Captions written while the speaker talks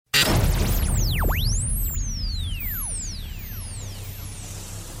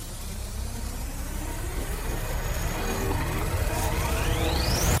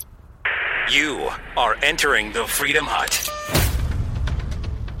are entering the Freedom Hut.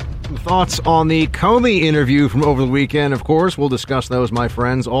 Thoughts on the Comey interview from over the weekend, of course. We'll discuss those, my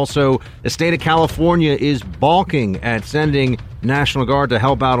friends. Also, the state of California is balking at sending National Guard to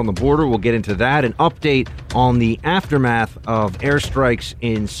help out on the border. We'll get into that. An update on the aftermath of airstrikes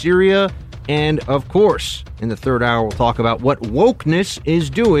in Syria. And, of course, in the third hour, we'll talk about what wokeness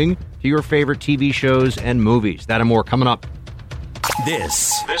is doing to your favorite TV shows and movies. That and more coming up.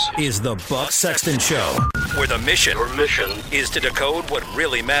 This is the Buck Sexton Show, where the mission is to decode what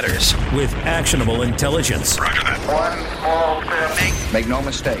really matters with actionable intelligence. Roger that. One small step. Make no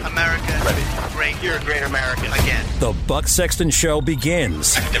mistake. America. Ready. Great. You're a great American. Again. The Buck Sexton Show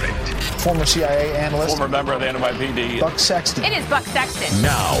begins Activate. Former CIA analyst. Former member of the NYPD. Buck Sexton. It is Buck Sexton.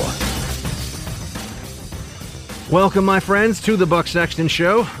 now. Welcome, my friends, to the Buck Sexton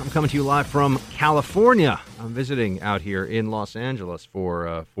Show. I'm coming to you live from California. I'm visiting out here in Los Angeles for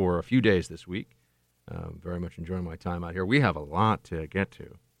a few days this week. Very much enjoying my time out here. We have a lot to get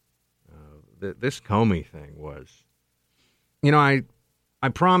to. This Comey thing was, I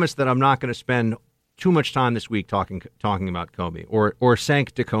promised that I'm not going to spend too much time this week talking about Comey or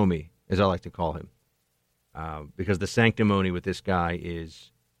Sancti-Comey, as I like to call him, because the sanctimony with this guy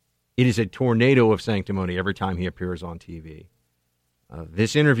is. It is a tornado of sanctimony every time he appears on TV.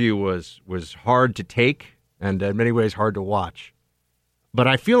 This interview was hard to take and in many ways hard to watch. But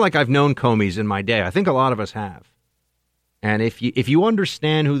I feel like I've known Comeys in my day. I think a lot of us have. And if you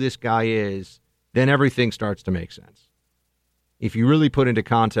understand who this guy is, then everything starts to make sense. If you really put into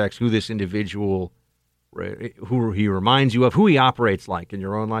context who this individual, who he reminds you of, who he operates like in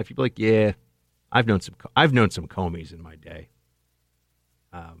your own life, you'd be like, yeah, I've known some Comeys in my day.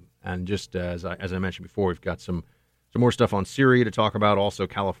 And just as I mentioned before, we've got some more stuff on Syria to talk about, also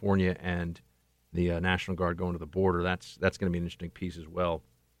California and the National Guard going to the border. That's going to be an interesting piece as well.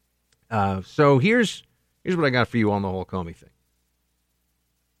 So here's what I got for you on the whole Comey thing.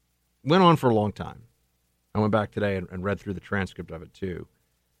 Went on for a long time. I went back today and read through the transcript of it too.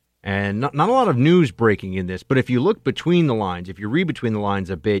 And not a lot of news breaking in this, but if you look between the lines, if you read between the lines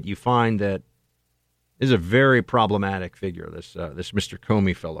a bit, you find that this is a very problematic figure, this Mr.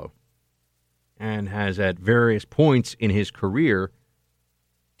 Comey fellow, and has at various points in his career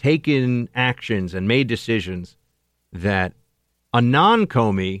taken actions and made decisions that a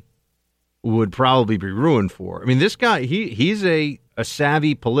non-Comey would probably be ruined for. I mean, this guy, he's a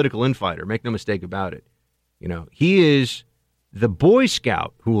savvy political infighter, make no mistake about it. He is the Boy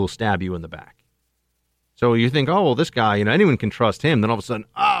Scout who will stab you in the back. So you think, oh, well, this guy, anyone can trust him. Then all of a sudden,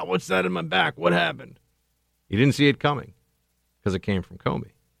 what's that in my back? What happened? You didn't see it coming because it came from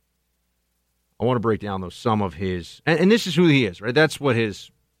Comey. I want to break down, though, some of his, and this is who he is, right? That's what the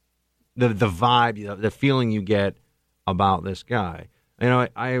vibe, the feeling you get about this guy.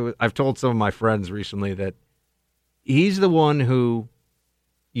 I've told some of my friends recently that he's the one who,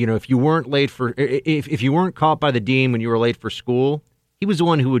 if you weren't late if you weren't caught by the dean when you were late for school, he was the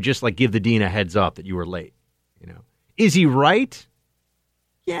one who would just give the dean a heads up that you were late. Is he right?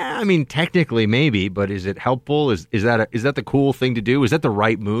 Yeah, I mean, technically maybe, but is it helpful? Is that the cool thing to do? Is that the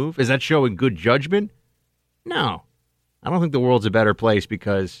right move? Is that showing good judgment? No. I don't think the world's a better place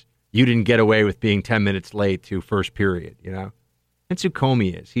because you didn't get away with being 10 minutes late to first period, That's who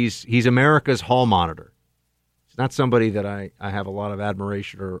Comey is. He's America's hall monitor. He's not somebody that I have a lot of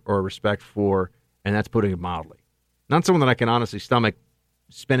admiration or respect for, and that's putting it mildly. Not someone that I can honestly stomach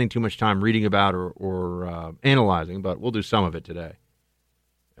spending too much time reading about or analyzing, but we'll do some of it today.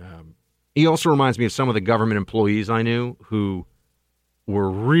 He also reminds me of some of the government employees I knew who were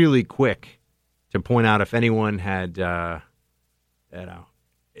really quick to point out if anyone had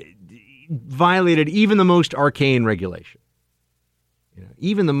violated even the most arcane regulation.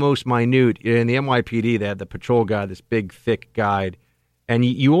 Even the most minute. In the NYPD, they had the patrol guide, this big, thick guide, and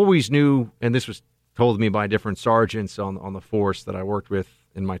you always knew, and this was told me by different sergeants on the force that I worked with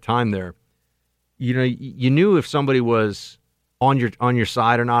in my time there, you knew if somebody was on your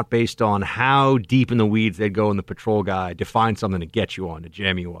side or not based on how deep in the weeds they'd go in the patrol guide to find something to get you on, to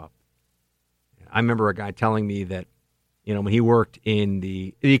jam you up. I remember a guy telling me that, when he worked in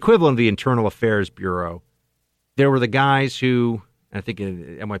the equivalent of the Internal Affairs Bureau, there were the guys who, I think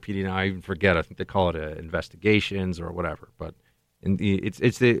in NYPD now, I even forget, I think they call it investigations or whatever, but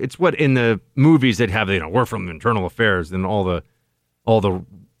it's what in the movies they'd have, we're from Internal Affairs, and all the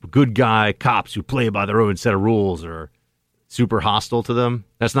good guy cops who play by their own set of rules are super hostile to them.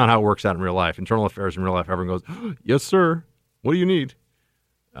 That's not how it works out in real life. Internal affairs in real life, everyone goes, yes, sir. What do you need?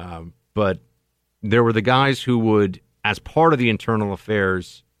 But there were the guys who would, as part of the internal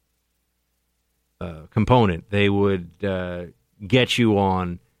affairs component, they would get you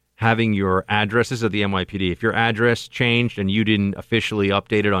on having your addresses at the NYPD, if your address changed and you didn't officially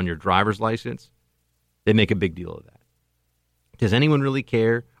update it on your driver's license, they make a big deal of that. Does anyone really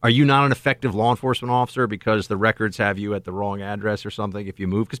care? Are you not an effective law enforcement officer because the records have you at the wrong address or something if you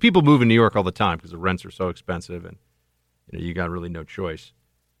move? Because people move in New York all the time because the rents are so expensive and you got really no choice.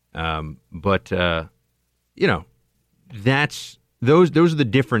 But that's those are the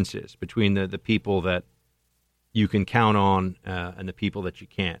differences between the people that you can count on and the people that you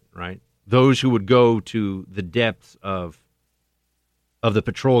can't, right? Those who would go to the depths of the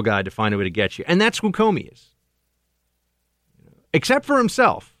patrol guide to find a way to get you. And that's who Comey is. Except for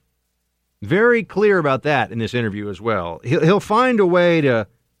himself. Very clear about that in this interview as well. He'll find a way to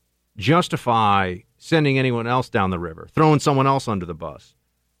justify sending anyone else down the river, throwing someone else under the bus.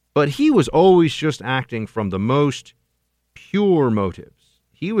 But he was always just acting from the most pure motives.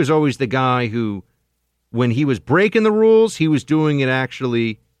 He was always the guy who, when he was breaking the rules, he was doing it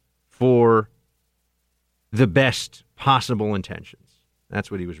actually for the best possible intentions. That's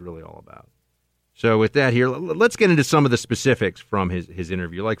what he was really all about. So with that here, let's get into some of the specifics from his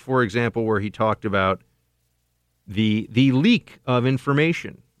interview. Like, for example, where he talked about the leak of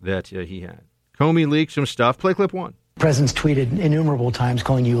information that he had. Comey leaked some stuff. Play clip 1. The president's tweeted innumerable times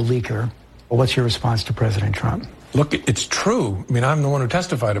calling you a leaker. Well, what's your response to President Trump? Look, it's true. I mean, I'm the one who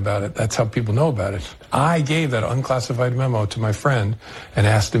testified about it. That's how people know about it. I gave that unclassified memo to my friend and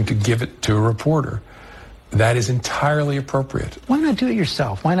asked him to give it to a reporter. That is entirely appropriate. Why not do it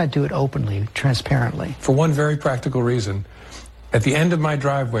yourself? Why not do it openly, transparently? For one very practical reason. At the end of my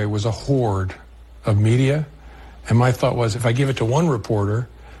driveway was a horde of media, and my thought was, if I give it to one reporter,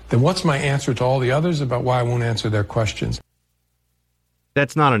 then what's my answer to all the others about why I won't answer their questions?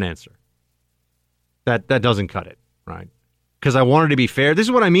 That's not an answer. That doesn't cut it, right? Because I wanted to be fair. This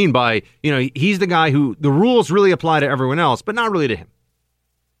is what I mean by, he's the guy who the rules really apply to everyone else, but not really to him.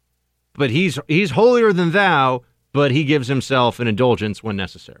 But he's holier than thou, but he gives himself an indulgence when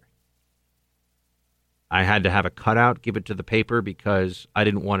necessary. I had to have a cutout, give it to the paper because I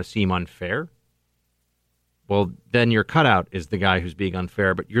didn't want to seem unfair. Well, then your cutout is the guy who's being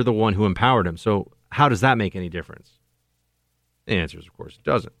unfair, but you're the one who empowered him. So how does that make any difference? The answer is, of course, it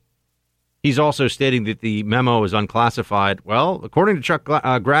doesn't. He's also stating that the memo is unclassified. Well, according to Chuck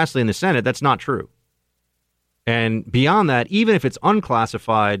Grassley in the Senate, that's not true. And beyond that, even if it's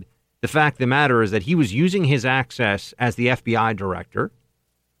unclassified, the fact of the matter is that he was using his access as the FBI director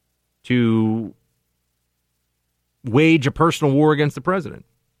to wage a personal war against the president,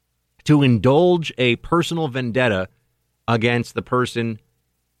 to indulge a personal vendetta against the person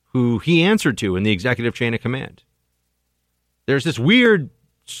who he answered to in the executive chain of command. There's this weird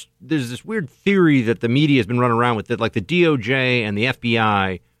theory that the media has been running around with that, like the DOJ and the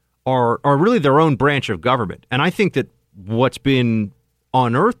FBI are really their own branch of government. And I think that what's been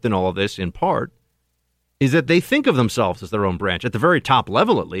unearthed in all of this, in part, is that they think of themselves as their own branch, at the very top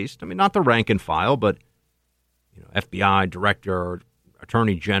level at least. I mean, not the rank and file, but FBI director,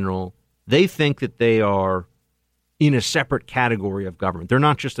 attorney general. They think that they are in a separate category of government. They're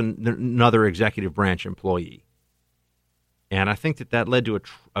not just another executive branch employee. And I think that led to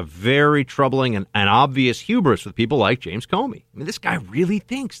a very troubling and obvious hubris with people like James Comey. I mean, this guy really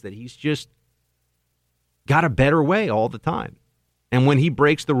thinks that he's just got a better way all the time. And when he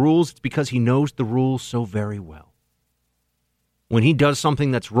breaks the rules, it's because he knows the rules so very well. When he does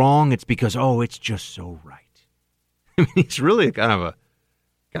something that's wrong, it's because, it's just so right. I mean, he's really kind of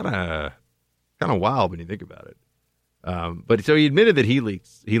wild when you think about it. But so he admitted that he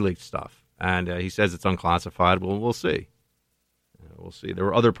leaked stuff, and he says it's unclassified. Well, we'll see. We'll see. There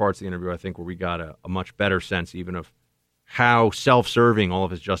were other parts of the interview, I think, where we got a much better sense even of how self-serving all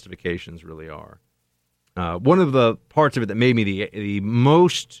of his justifications really are. One of the parts of it that made me the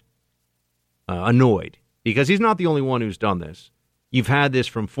most annoyed, because he's not the only one who's done this. You've had this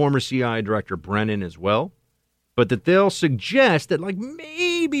from former CIA Director Brennan as well, but that they'll suggest that, like,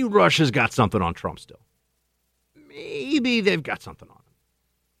 maybe Russia's got something on Trump still. Maybe they've got something on him.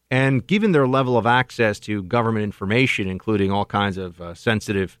 And given their level of access to government information, including all kinds of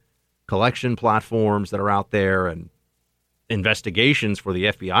sensitive collection platforms that are out there and investigations for the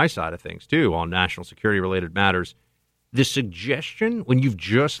FBI side of things, too, on national security-related matters, the suggestion, when you've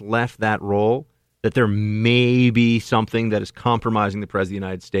just left that role, that there may be something that is compromising the President of the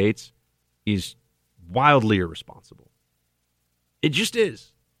United States is wildly irresponsible. It just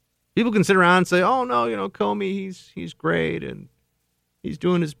is. People can sit around and say, oh, no, Comey, he's great, and he's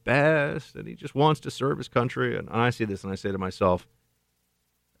doing his best, and he just wants to serve his country. And I see this, and I say to myself,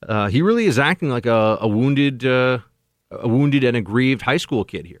 he really is acting like a wounded and aggrieved high school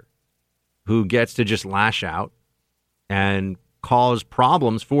kid here who gets to just lash out and cause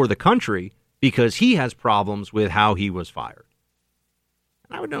problems for the country because he has problems with how he was fired.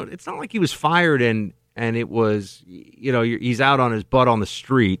 And I would note, it's not like he was fired and it was, he's out on his butt on the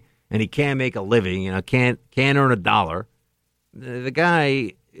street and he can't make a living, can't earn a dollar. The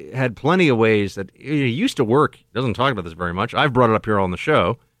guy had plenty of ways that he used to work. He doesn't talk about this very much. I've brought it up here on the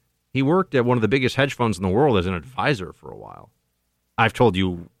show. He worked at one of the biggest hedge funds in the world as an advisor for a while. I've told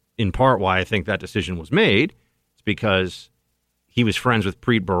you in part why I think that decision was made. It's because he was friends with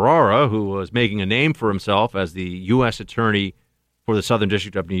Preet Bharara, who was making a name for himself as the U.S. attorney for the Southern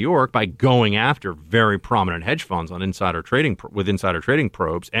District of New York by going after very prominent hedge funds on insider trading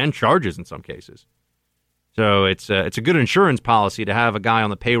probes and charges in some cases. So it's a good insurance policy to have a guy on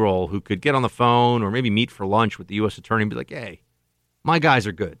the payroll who could get on the phone or maybe meet for lunch with the U.S. attorney and be like, hey, my guys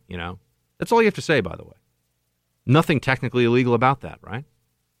are good, That's all you have to say, by the way. Nothing technically illegal about that, right?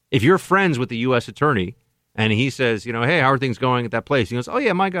 If you're friends with the U.S. attorney and he says, hey, how are things going at that place? He goes, oh,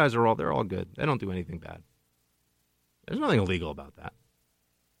 yeah, my guys are they're all good. They don't do anything bad. There's nothing illegal about that.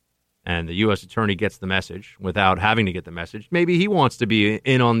 And the U.S. attorney gets the message without having to get the message. Maybe he wants to be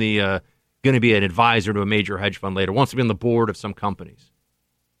in on the, going to be an advisor to a major hedge fund later, wants to be on the board of some companies.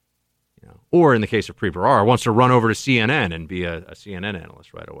 Or in the case of Preet Bharara, wants to run over to CNN and be a CNN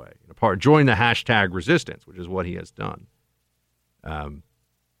analyst right away. Join the hashtag resistance, which is what he has done.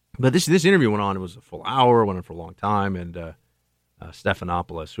 But this interview went on. It was a full hour, went on for a long time. And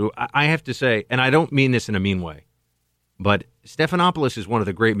Stephanopoulos, who I have to say, and I don't mean this in a mean way, but Stephanopoulos is one of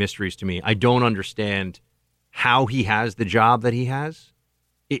the great mysteries to me. I don't understand how he has the job that he has.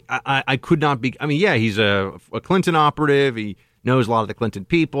 I could not be. I mean, yeah, he's a Clinton operative. He knows a lot of the Clinton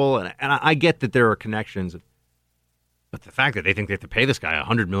people, and I get that there are connections. But the fact that they think they have to pay this guy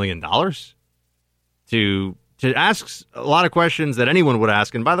 $100 million to ask a lot of questions that anyone would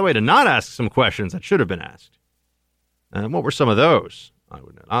ask, and by the way, to not ask some questions that should have been asked. What were some of those?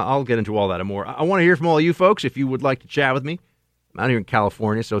 I'll get into all that and more. I want to hear from all of you folks if you would like to chat with me. I'm out here in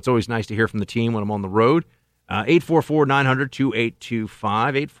California, so it's always nice to hear from the team when I'm on the road. 844-900-2825,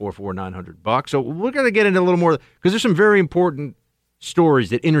 844-900-BUCK. So we're going to get into a little more, because there's some very important stories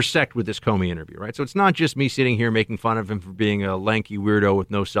that intersect with this Comey interview, right? So it's not just me sitting here making fun of him for being a lanky weirdo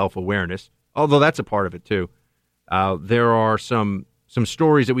with no self-awareness, although that's a part of it too. There are some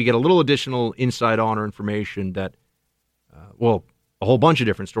stories that we get a little additional insight on or information that, a whole bunch of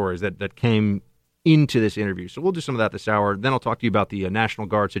different stories that came into this interview. So we'll do some of that this hour. Then I'll talk to you about the National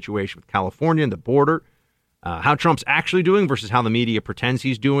Guard situation with California and the border. How Trump's actually doing versus how the media pretends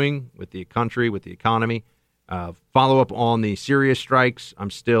he's doing with the country, with the economy. Follow up on the Syria strikes.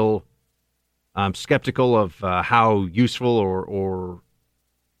 I'm skeptical of how useful or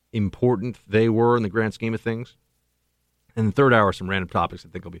important they were in the grand scheme of things. And the third hour, some random topics I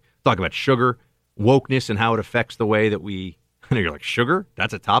think will be talk about sugar, wokeness, and how it affects the way that we. I know you're like, sugar?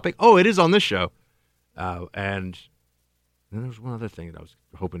 That's a topic? Oh, it is on this show. And then there was one other thing that I was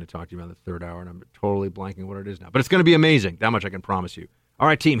hoping to talk to you about in the third hour, and I'm totally blanking what it is now. But it's going to be amazing. That much I can promise you. All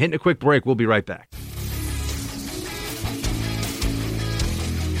right, team, hitting a quick break. We'll be right back.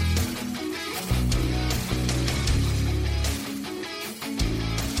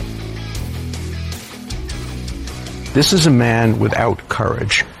 This is a man without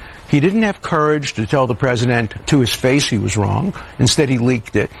courage. He didn't have courage to tell the president to his face he was wrong. Instead, he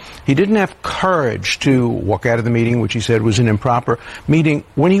leaked it. He didn't have courage to walk out of the meeting, which he said was an improper meeting.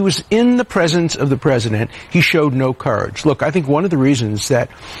 When he was in the presence of the president, he showed no courage. Look, I think one of the reasons that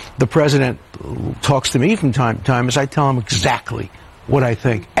the president talks to me from time to time is I tell him exactly what I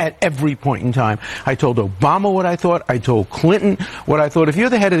think at every point in time. I told Obama what I thought. I told Clinton what I thought. If you're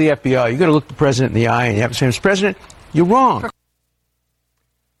the head of the FBI, you got to look the president in the eye and you have to say, Mr. President, you're wrong.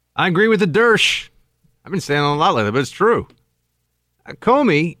 I agree with the Dersh. I've been saying it a lot lately, but it's true.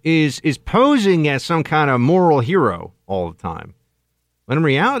 Comey is posing as some kind of moral hero all the time, when in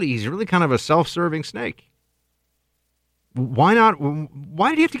reality, he's really kind of a self-serving snake. Why not? Why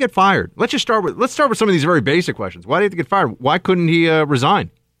did he have to get fired? Let's start with some of these very basic questions. Why did he have to get fired? Why couldn't he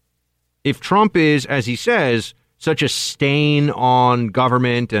resign? If Trump is, as he says, such a stain on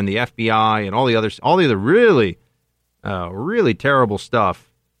government and the FBI and all the other really, really terrible stuff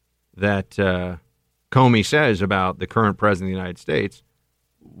that Comey says about the current president of the United States,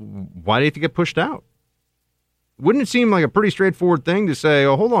 why do you have to get pushed out? Wouldn't it seem like a pretty straightforward thing to say,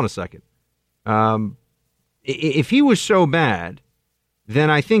 oh, hold on a second. If he was so bad, then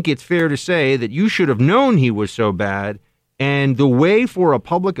I think it's fair to say that you should have known he was so bad, and the way for a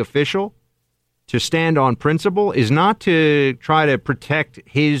public official to stand on principle is not to try to protect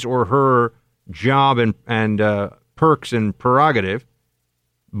his or her job and perks and prerogative,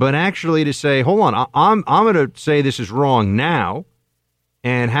 but actually to say, hold on, I'm going to say this is wrong now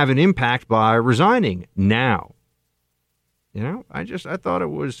and have an impact by resigning now. You know, I thought it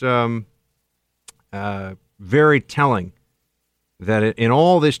was very telling that in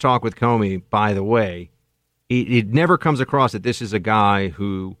all this talk with Comey, by the way, it never comes across that this is a guy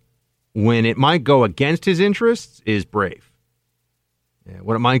who, when it might go against his interests, is brave.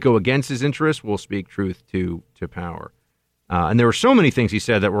 When it might go against his interests, will speak truth to power. And there were so many things he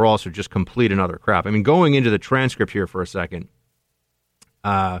said that were also just complete and utter crap. I mean, going into the transcript here for a second,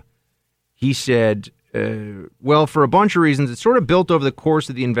 he said, well, for a bunch of reasons, it's sort of built over the course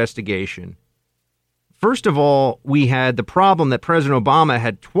of the investigation. First of all, we had the problem that President Obama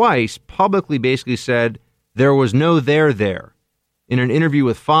had twice publicly basically said there was no there. In an interview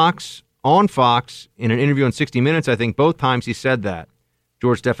with Fox, on Fox, in an interview on 60 Minutes, I think both times he said that.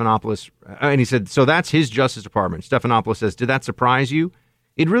 George Stephanopoulos, and he said, so that's his Justice Department. Stephanopoulos says, did that surprise you?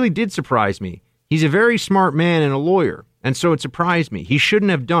 It really did surprise me. He's a very smart man and a lawyer, and so it surprised me. He shouldn't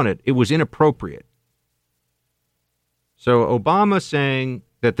have done it. It was inappropriate. So Obama saying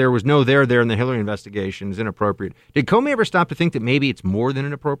that there was no there in the Hillary investigation is inappropriate. Did Comey ever stop to think that maybe it's more than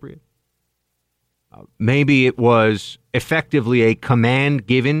inappropriate? Maybe it was effectively a command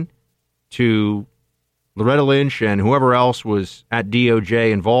given to Loretta Lynch and whoever else was at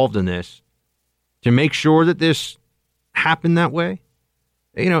DOJ involved in this to make sure that this happened that way.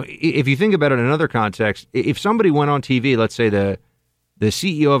 You know, if you think about it in another context, if somebody went on TV, let's say the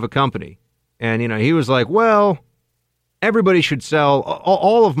CEO of a company, and, you know, he was like, well, everybody should sell,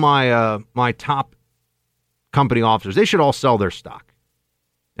 all of my top company officers, they should all sell their stock.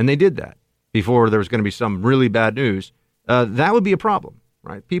 And they did that before there was going to be some really bad news. That would be a problem,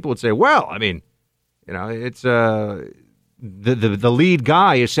 right? People would say, well, I mean, you know, it's the lead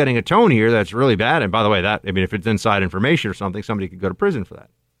guy is setting a tone here that's really bad. And by the way, if it's inside information or something, somebody could go to prison for that.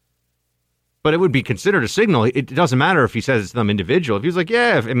 But it would be considered a signal. It doesn't matter if he says it's some individual. If he's like,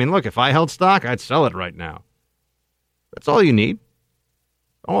 yeah, look, if I held stock, I'd sell it right now. That's all you need.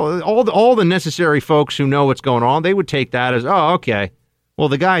 All the necessary folks who know what's going on, they would take that as, oh, okay. Well,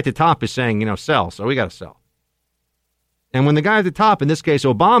 the guy at the top is saying, you know, sell, so we got to sell. And when the guy at the top, in this case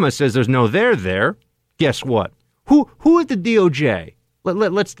Obama, says there's no there, guess what? Who at the DOJ?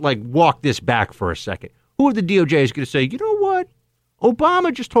 Let's like walk this back for a second. Who at the DOJ is going to say, you know what?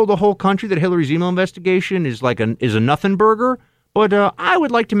 Obama just told the whole country that Hillary's email investigation is a nothing burger, but I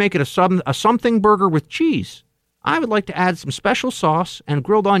would like to make it a something burger with cheese. I would like to add some special sauce and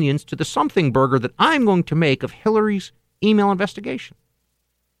grilled onions to the something burger that I'm going to make of Hillary's email investigation.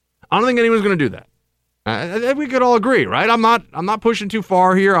 I don't think anyone's going to do that. We could all agree, right? I'm not pushing too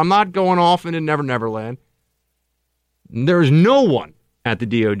far here. I'm not going off into Never Land. There is no one at the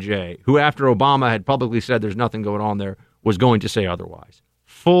DOJ who, after Obama had publicly said there's nothing going on there, was going to say otherwise.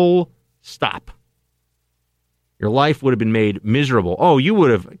 Full stop. Your life would have been made miserable. Oh, you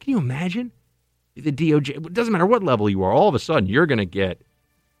would have. Can you imagine? The DOJ, it doesn't matter what level you are, all of a sudden you're going to get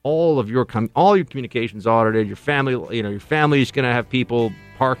all your communications audited. Your family's going to have people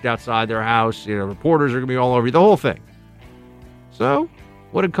parked outside their house. You know, reporters are going to be all over you. The whole thing. So,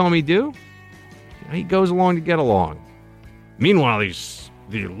 what did Comey do? He goes along to get along. Meanwhile, he's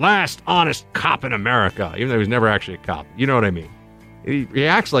the last honest cop in America, even though he was never actually a cop. You know what I mean? He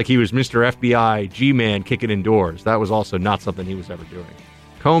acts like he was Mr. FBI G-Man kicking in doors. That was also not something he was ever doing.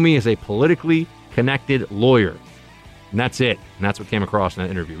 Comey is a politically connected lawyer. And that's it. And that's what came across in that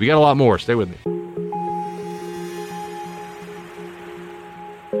interview. We got a lot more. Stay with me.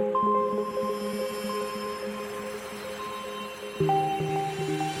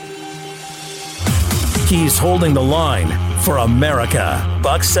 He's holding the line for America.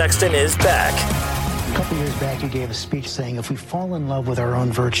 Buck Sexton is back. A couple years back, you gave a speech saying if we fall in love with our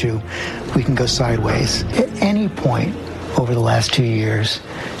own virtue, we can go sideways. At any point over the last 2 years,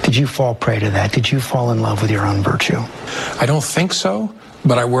 did you fall prey to that? Did you fall in love with your own virtue? I don't think so,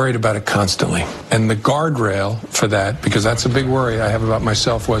 but I worried about it constantly. And the guardrail for that, because that's a big worry I have about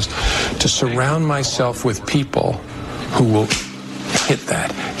myself, was to surround myself with people who will hit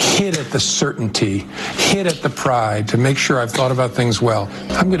at the certainty, hit at the pride, to make sure I've thought about things well.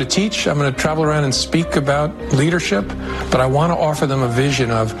 I'm going to teach, I'm going to travel around and speak about leadership, but I want to offer them a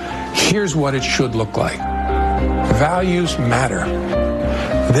vision of here's what it should look like. Values matter.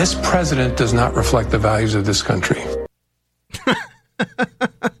 This president does not reflect the values of this country.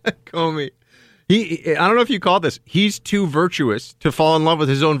 Comey. I don't know if you call this, he's too virtuous to fall in love with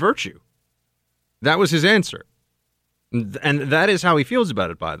his own virtue. That was his answer. And that is how he feels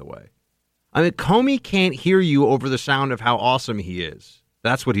about it, by the way. I mean, Comey can't hear you over the sound of how awesome he is.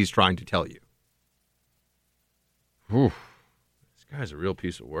 That's what he's trying to tell you. Whew. This guy's a real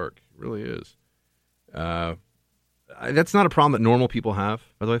piece of work. He really is. That's not a problem that normal people have,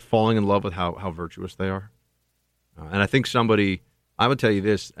 by the way, falling in love with how virtuous they are. And I think I would tell you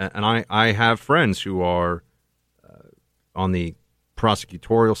this, and I have friends who are on the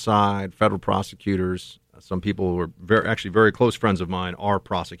prosecutorial side, federal prosecutors. Some people who are actually very close friends of mine are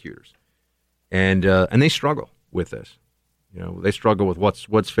prosecutors. And they struggle with this. They struggle with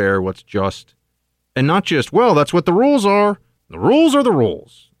what's fair, what's just. And not just, well, that's what the rules are. The rules are the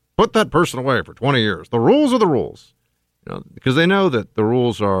rules. Put that person away for 20 years. The rules are the rules. Because they know that the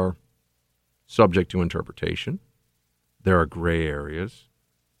rules are subject to interpretation. There are gray areas.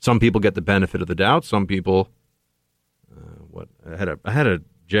 Some people get the benefit of the doubt. Some people, I had a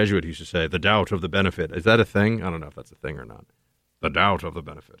Jesuit who used to say, the doubt of the benefit. Is that a thing? I don't know if that's a thing or not. The doubt of the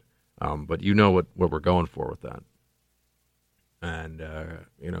benefit. But you know what we're going for with that. And,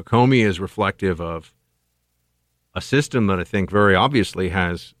 Comey is reflective of a system that I think very obviously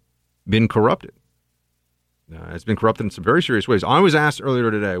has been corrupted. Has been corrupted in some very serious ways. I was asked earlier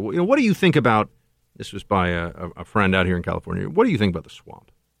today, what do you think about, this was by a friend out here in California, what do you think about the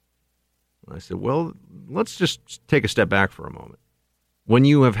swamp? And I said, well, let's just take a step back for a moment. When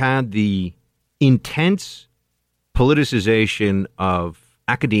you have had the intense politicization of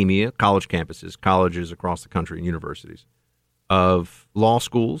academia, college campuses, colleges across the country and universities, of law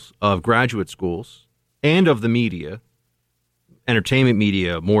schools, of graduate schools, and of the media, entertainment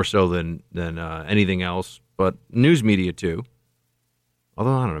media more so than anything else, but news media too.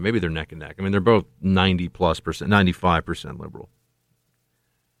 Although, I don't know, maybe they're neck and neck. I mean, they're both 90+%, 95% liberal.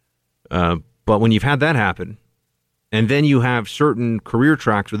 But when you've had that happen, and then you have certain career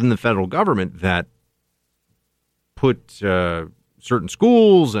tracks within the federal government that put certain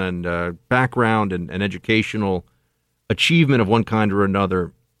schools and background and educational achievement of one kind or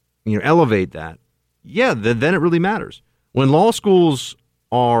another, elevate that, then it really matters. When law schools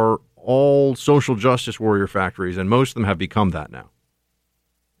are all social justice warrior factories, and most of them have become that now,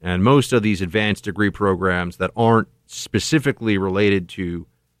 and most of these advanced degree programs that aren't specifically related to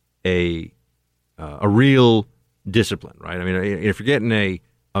a real discipline, right? I mean, if you're getting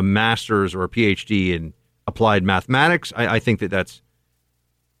a master's or a PhD in applied mathematics, I think that's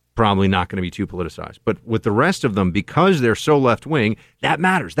probably not going to be too politicized. But with the rest of them, because they're so left-wing, that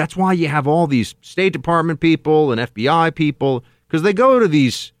matters. That's why you have all these State Department people and FBI people, because they go to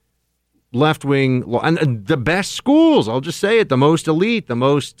these left-wing, and the best schools, I'll just say it, the most elite, the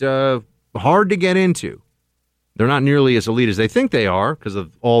most hard to get into. They're not nearly as elite as they think they are because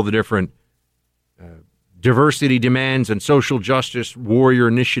of all the different diversity demands and social justice warrior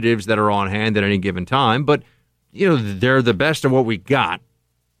initiatives that are on hand at any given time. But, they're the best of what we got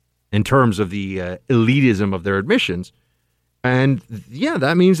in terms of the elitism of their admissions. And,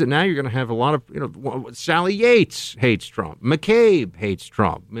 that means that now you're going to have a lot of, Sally Yates hates Trump. McCabe hates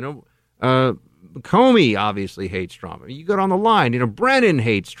Trump. Comey obviously hates Trump. You go down the line, Brennan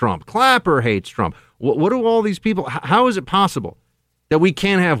hates Trump. Clapper hates Trump. What do all these people, how is it possible that we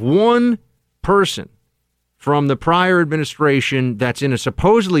can't have one person from the prior administration that's in a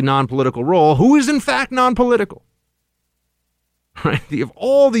supposedly non-political role who is in fact non-political? Right? You have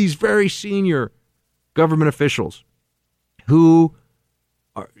all these very senior government officials who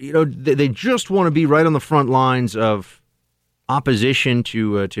are, they just want to be right on the front lines of opposition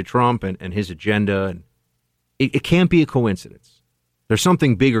to Trump and his agenda. And it can't be a coincidence. There's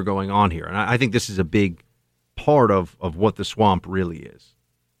something bigger going on here. And I think this is a big part of what the swamp really is.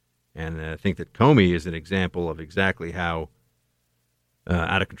 And I think that Comey is an example of exactly how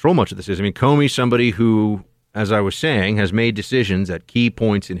out of control much of this is. I mean, Comey's somebody who, as I was saying, has made decisions at key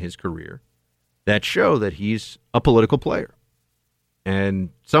points in his career that show that he's a political player. And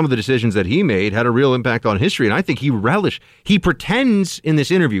some of the decisions that he made had a real impact on history. And I think he pretends in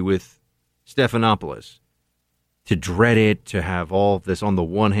this interview with Stephanopoulos to dread it, to have all of this on the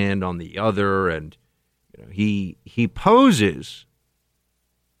one hand, on the other. And he poses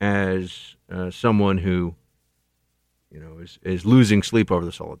as someone who, is losing sleep over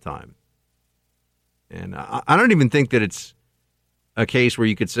this all the time. And I don't even think that it's a case where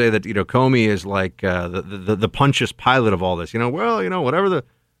you could say that, Comey is like the Pontius Pilate of all this.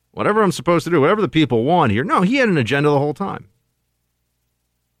 Whatever I'm supposed to do, whatever the people want here. No, he had an agenda the whole time.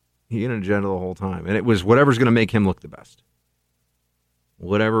 And it was whatever's going to make him look the best.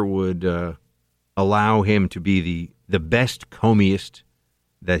 Whatever would allow him to be the best Comeyist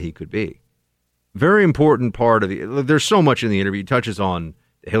that he could be. Very important part of there's so much in the interview. He touches on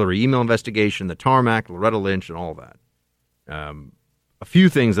the Hillary email investigation, the tarmac, Loretta Lynch, and all that. A few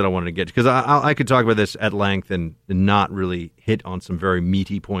things that I wanted to get to, because I could talk about this at length and not really hit on some very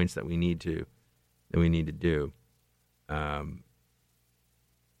meaty points that we need to do.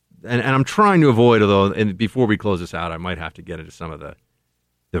 and I'm trying to avoid, although, and before we close this out, I might have to get into some of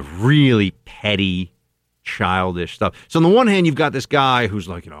the really petty, childish stuff. So on the one hand, you've got this guy who's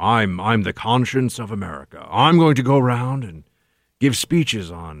like, I'm the conscience of America. I'm going to go around and give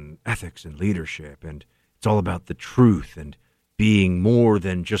speeches on ethics and leadership, and it's all about the truth and being more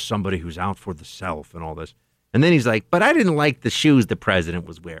than just somebody who's out for the self and all this. And then he's like, but I didn't like the shoes the president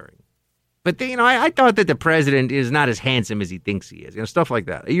was wearing. But, I thought that the president is not as handsome as he thinks he is. Stuff like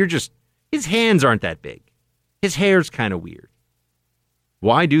that. His hands aren't that big. His hair's kind of weird.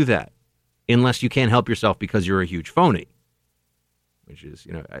 Why do that? Unless you can't help yourself because you're a huge phony. Which is,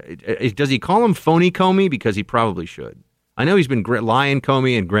 does he call him phony Comey? Because he probably should. I know he's been lying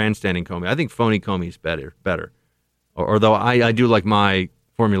Comey and grandstanding Comey. I think phony Comey is better. Although I do like my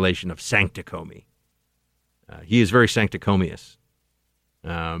formulation of Sancti-Comey. He is very sancticomious.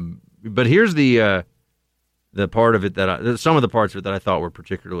 But here's the part of it some of the parts of it that I thought were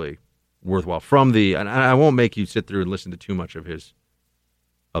particularly worthwhile and I won't make you sit through and listen to too much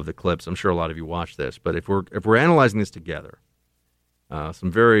of the clips. I'm sure a lot of you watch this, but if we're analyzing this together,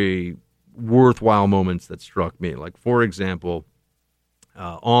 some very worthwhile moments that struck me, like for example,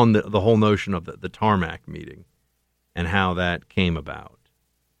 on the whole notion of the tarmac meeting and how that came about.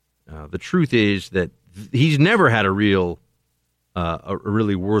 The truth is that he's never had a really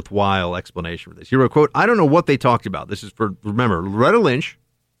worthwhile explanation for this. He wrote, quote, I don't know what they talked about. This is remember, Loretta Lynch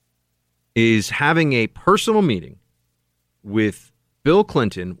is having a personal meeting with Bill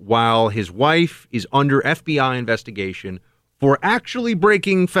Clinton while his wife is under FBI investigation for actually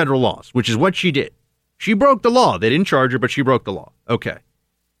breaking federal laws, which is what she did. She broke the law. They didn't charge her, but she broke the law. Okay.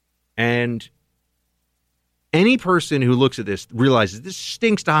 And any person who looks at this realizes this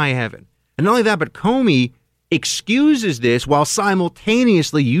stinks to high heaven. And not only that, but Comey excuses this while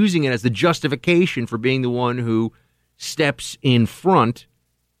simultaneously using it as the justification for being the one who steps in front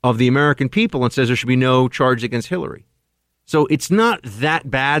of the American people and says there should be no charge against Hillary. So it's not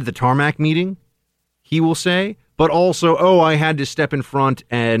that bad, the tarmac meeting, he will say, but also, I had to step in front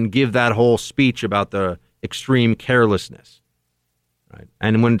and give that whole speech about the extreme carelessness. Right?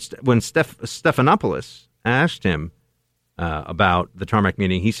 And when Stephanopoulos asked him about the tarmac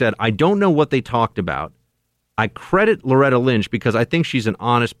meeting, he said, I don't know what they talked about. I credit Loretta Lynch because I think she's an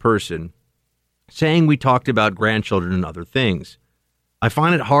honest person, saying we talked about grandchildren and other things. I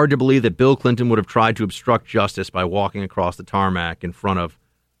find it hard to believe that Bill Clinton would have tried to obstruct justice by walking across the tarmac in front of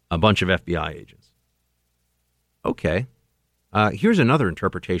a bunch of FBI agents. Okay. Here's another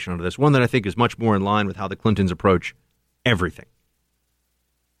interpretation of this, one that I think is much more in line with how the Clintons approach everything.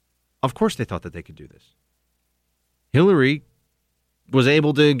 Of course they thought that they could do this. Hillary was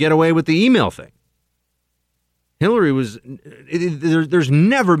able to get away with the email thing. Hillary was... There's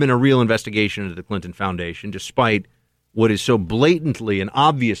never been a real investigation into the Clinton Foundation, despite what is so blatantly and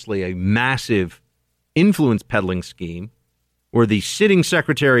obviously a massive influence peddling scheme, where the sitting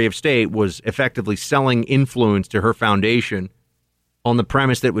Secretary of State was effectively selling influence to her foundation on the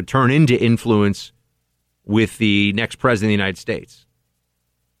premise that it would turn into influence with the next president of the United States.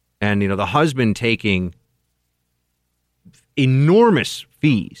 And, the husband taking enormous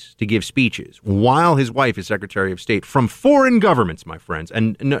fees to give speeches while his wife is Secretary of State from foreign governments, my friends.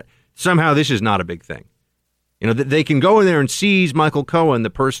 And somehow this is not a big thing. They can go in there and seize Michael Cohen, the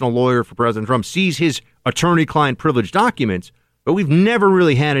personal lawyer for President Trump, seize his attorney-client privilege documents, but we've never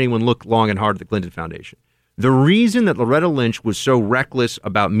really had anyone look long and hard at the Clinton Foundation. The reason that Loretta Lynch was so reckless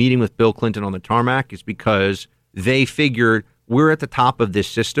about meeting with Bill Clinton on the tarmac is because they figured we're at the top of this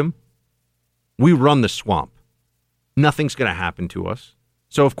system. We run the swamp. Nothing's going to happen to us.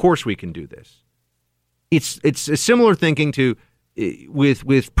 So, of course, we can do this. It's a similar thinking to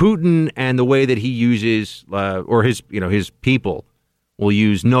with Putin and the way that he uses or his people will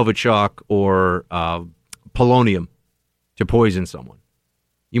use Novichok or polonium to poison someone.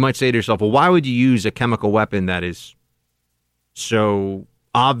 You might say to yourself, well, why would you use a chemical weapon that is so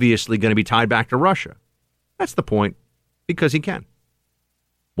obviously going to be tied back to Russia? That's the point, because he can.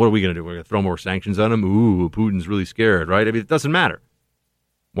 What are we going to do? We're going to throw more sanctions on him? Ooh, Putin's really scared, right? I mean, it doesn't matter.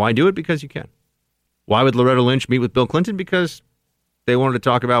 Why do it? Because you can. Why would Loretta Lynch meet with Bill Clinton? Because they wanted to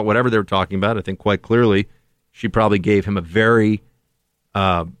talk about whatever they were talking about. I think quite clearly she probably gave him a very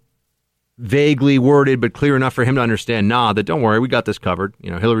vaguely worded but clear enough for him to understand, that don't worry, we got this covered.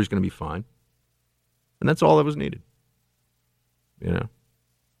 Hillary's going to be fine. And that's all that was needed.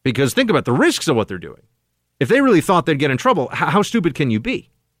 Because think about the risks of what they're doing. If they really thought they'd get in trouble, how stupid can you be?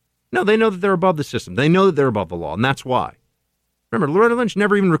 No, they know that they're above the system. They know that they're above the law, and that's why. Remember, Loretta Lynch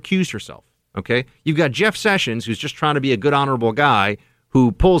never even recused herself, okay? You've got Jeff Sessions, who's just trying to be a good, honorable guy,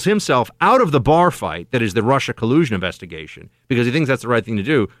 who pulls himself out of the bar fight that is the Russia collusion investigation because he thinks that's the right thing to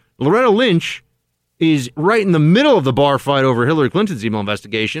do. Loretta Lynch is right in the middle of the bar fight over Hillary Clinton's email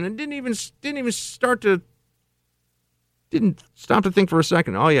investigation and didn't stop to think for a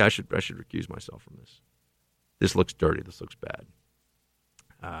second. Oh yeah, I should recuse myself from this. This looks dirty. This looks bad.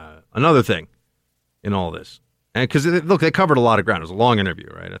 Another thing in all this, and because look, they covered a lot of ground. It was a long interview,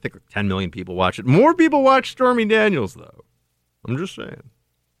 right? I think 10 million people watched it. More people watched Stormy Daniels, though. I'm just saying.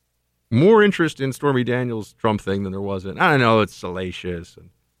 More interest in Stormy Daniels' Trump thing than there was in. I don't know. It's salacious, and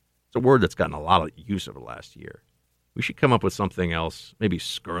it's a word that's gotten a lot of use over the last year. We should come up with something else, maybe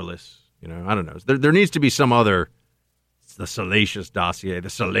scurrilous. I don't know. There needs to be some other. The salacious dossier, the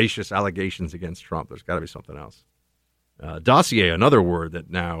salacious allegations against Trump. There's got to be something else. Dossier, another word that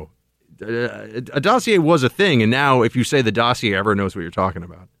now, a dossier was a thing, and now if you say the dossier, everyone knows what you're talking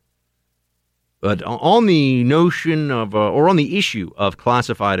about. But on the notion of, or on the issue of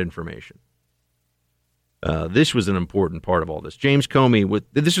classified information, this was an important part of all this. James Comey,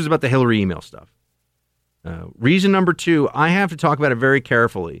 this was about the Hillary email stuff. Reason number 2, I have to talk about it very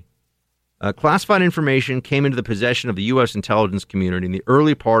carefully. Classified information came into the possession of the U.S. intelligence community in the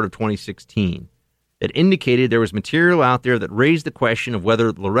early part of 2016 that indicated there was material out there that raised the question of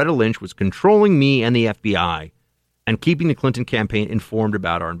whether Loretta Lynch was controlling me and the FBI and keeping the Clinton campaign informed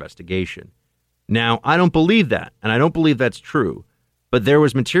about our investigation. Now, I don't believe that, and I don't believe that's true, but there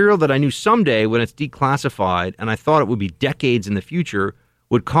was material that I knew someday when it's declassified, and I thought it would be decades in the future,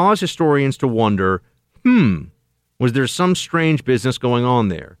 would cause historians to wonder, was there some strange business going on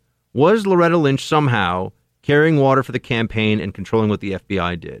there? Was Loretta Lynch somehow carrying water for the campaign and controlling what the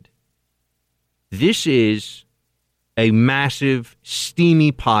FBI did? This is a massive,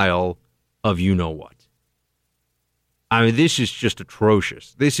 steamy pile of you-know-what. I mean, this is just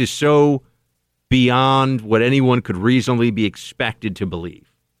atrocious. This is so beyond what anyone could reasonably be expected to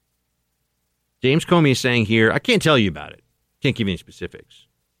believe. James Comey is saying here, I can't tell you about it. Can't give you any specifics.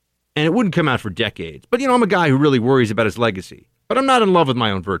 And it wouldn't come out for decades. But, I'm a guy who really worries about his legacy. But I'm not in love with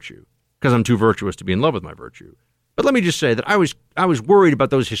my own virtue because I'm too virtuous to be in love with my virtue. But let me just say that I was worried about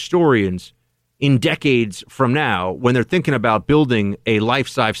those historians in decades from now when they're thinking about building a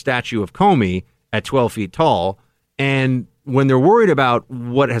life-size statue of Comey at 12 feet tall. And when they're worried about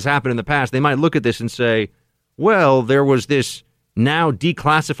what has happened in the past, they might look at this and say, well, there was this now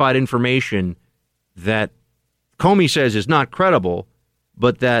declassified information that Comey says is not credible,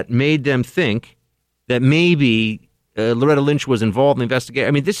 but that made them think that maybe Loretta Lynch was involved in the investigation.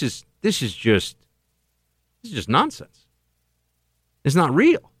 I mean, this is just nonsense. It's not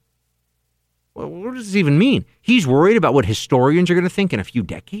real. Well, what does this even mean? He's worried about what historians are going to think in a few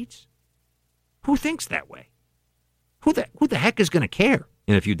decades? Who thinks that way? Who the heck is going to care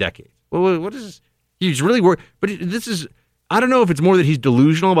in a few decades? Well, what is this? He's really worried. But this is, I don't know if it's more that he's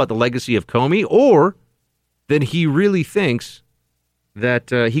delusional about the legacy of Comey or that he really thinks that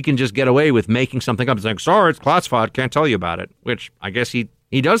he can just get away with making something up and saying, sorry, it's classified, can't tell you about it, which I guess he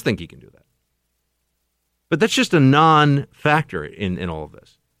does think he can do that. But that's just a non-factor in all of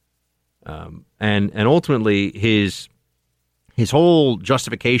this. And ultimately, his whole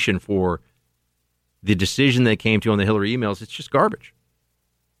justification for the decision they came to on the Hillary emails, it's just garbage.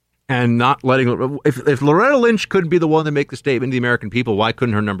 And not letting, if Loretta Lynch couldn't be the one to make the statement to the American people, why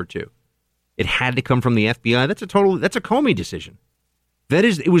couldn't her number 2? It had to come from the FBI. That's a Comey decision.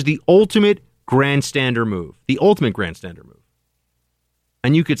 It was the ultimate grandstander move. The ultimate grandstander move.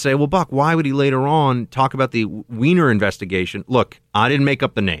 And you could say, well, Buck, why would he later on talk about the Weiner investigation? Look, I didn't make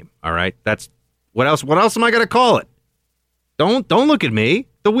up the name, all right? That's what else am I going to call it? Don't look at me.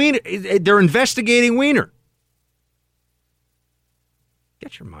 The Weiner, they're investigating Weiner.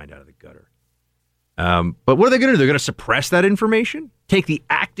 Get your mind out of the gutter. But what are they going to do? They're going to suppress that information? Take the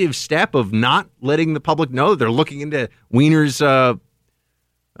active step of not letting the public know that they're looking into Weiner's,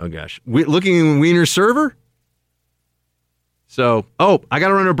 looking in Weiner's server? So, I got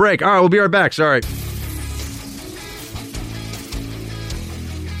to run a break. All right, we'll be right back. Sorry.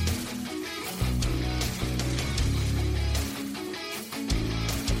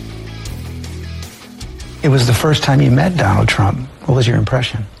 It was the first time you met Donald Trump. What was your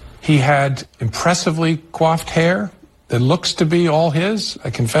impression? He had impressively coiffed hair that looks to be all his. I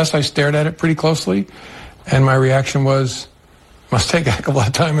confess I stared at it pretty closely, and my reaction was, must take a heck of a lot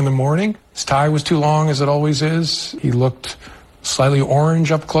of time in the morning. His tie was too long, as it always is. He looked slightly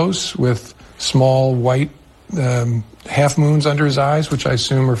orange up close with small white half moons under his eyes, which I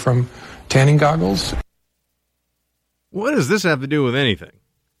assume are from tanning goggles. What does this have to do with anything?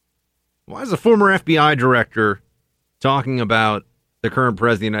 Why is a former FBI director talking about the current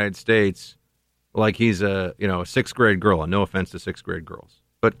president of the United States like he's a sixth grade girl? And no offense to sixth grade girls,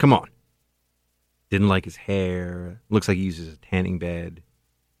 but come on. Didn't like his hair. Looks like he uses a tanning bed.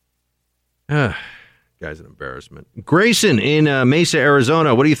 Guy's an embarrassment. Grayson in Mesa,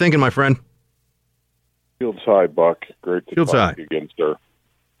 Arizona. What are you thinking, my friend? Fields high, Buck. Great to talk against our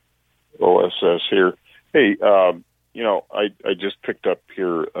OSS here. Hey, I just picked up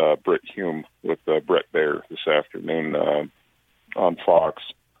here Brett Hume with Brett Baer this afternoon on Fox,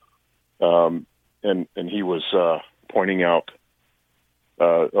 and he was pointing out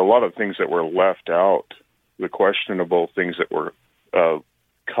a lot of things that were left out, the questionable things that were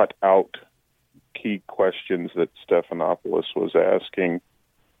cut out, key questions that Stephanopoulos was asking.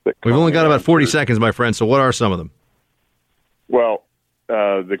 We've only got about 40 seconds, my friend, so what are some of them? Well,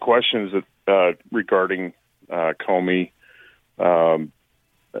 the questions that regarding Comey,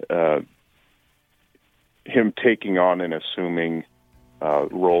 him taking on and assuming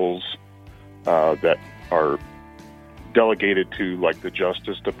roles that are delegated to, like, the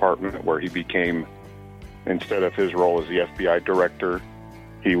Justice Department, where he became, instead of his role as the FBI director,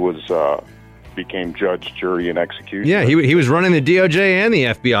 he was became judge, jury, and executioner. Yeah, he was running the DOJ and the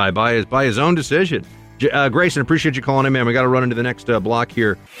FBI by his own decision. Grayson, appreciate you calling in, man. We got to run into the next block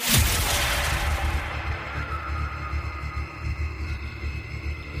here.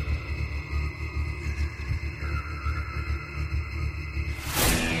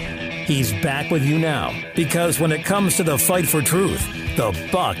 He's back with you now, because when it comes to the fight for truth, the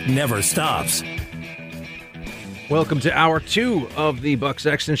buck never stops. Welcome to Hour 2 of the Buck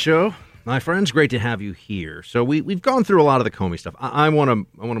Sexton Show. My friends, great to have you here. So we've gone through a lot of the Comey stuff. I want to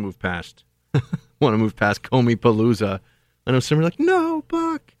move past Comey Palooza. And I'm somewhere like, no,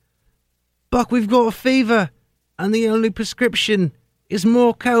 Buck, we've got a fever, and the only prescription is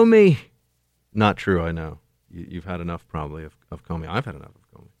more Comey. Not true, I know. You've had enough probably of Comey. I've had enough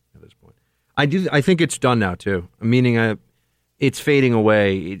of Comey at this point. I think it's done now too. Meaning, it's fading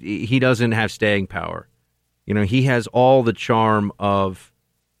away. He doesn't have staying power. You know, he has all the charm of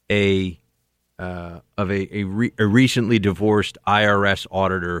a recently divorced IRS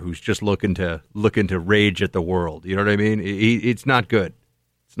auditor who's just looking to rage at the world. You know what I mean? It's not good.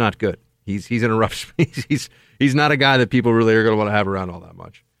 It's not good. He's in a rough space. He's not a guy that people really are going to want to have around all that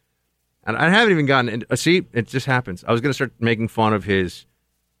much. And I haven't even gotten a seat. It just happens. I was going to start making fun of his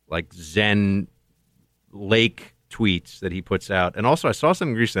like Zen lake tweets that he puts out, and also I saw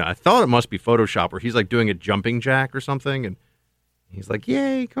something recently. I thought it must be Photoshop, where he's like doing a jumping jack or something, and he's like,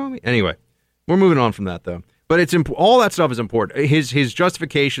 "Yay, Comey!" Anyway, we're moving on from that though. But it's all that stuff is important. His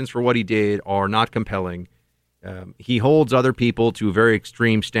justifications for what he did are not compelling. He holds other people to a very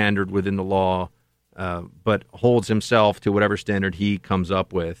extreme standard within the law, but holds himself to whatever standard he comes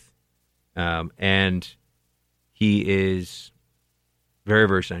up with, and he is very,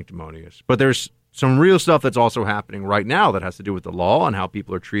 very sanctimonious. But there's some real stuff that's also happening right now that has to do with the law and how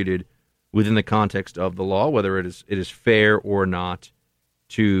people are treated within the context of the law, whether it is fair or not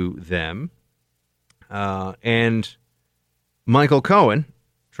to them. And Michael Cohen,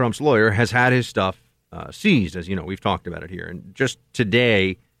 Trump's lawyer, has had his stuff seized, as you know. We've talked about it here. And just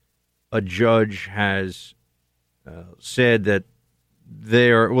today, a judge has said that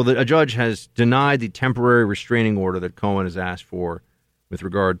a judge has denied the temporary restraining order that Cohen has asked for with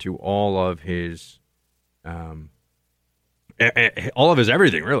regard to all of his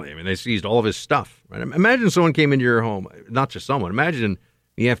everything, really. I mean, they seized all of his stuff. Right? Imagine someone came into your home, not just someone. Imagine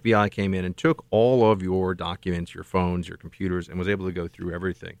the FBI came in and took all of your documents, your phones, your computers, and was able to go through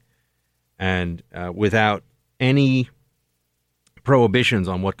everything, and without any prohibitions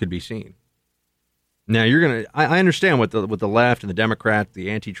on what could be seen. Now, I understand what the left and the Democrats,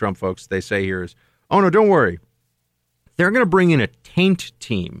 the anti-Trump folks, they say here is, oh, no, don't worry. They're going to bring in a taint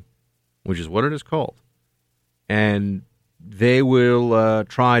team, which is what it is called, and they will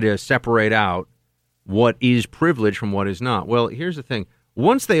try to separate out what is privilege from what is not. Well, here's the thing.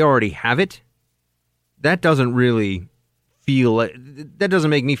 Once they already have it, that doesn't really that doesn't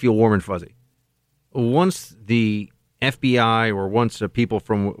make me feel warm and fuzzy. Once the FBI or once people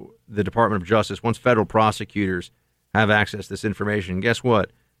from the Department of Justice, once federal prosecutors have access to this information, guess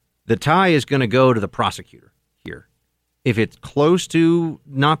what? The tie is going to go to the prosecutor here. If it's close to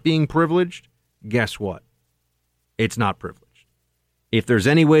not being privileged, guess what? It's not privileged. If there's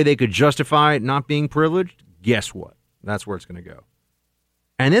any way they could justify it not being privileged, guess what? That's where it's going to go.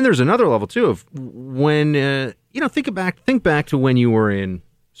 And then there's another level, too, of when, think back to when you were in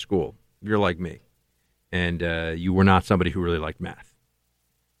school. You're like me, and you were not somebody who really liked math.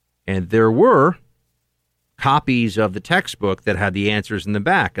 And there were copies of the textbook that had the answers in the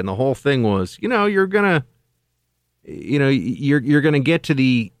back, and the whole thing was, you're going to get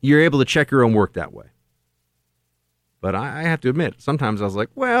to you're able to check your own work that way. But I have to admit, sometimes I was like,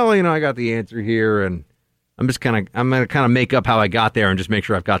 well, I got the answer here, and I'm going to kind of make up how I got there and just make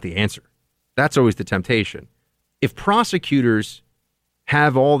sure I've got the answer. That's always the temptation. If prosecutors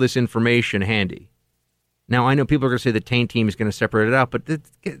have all this information handy, now I know people are going to say the taint team is going to separate it out, but the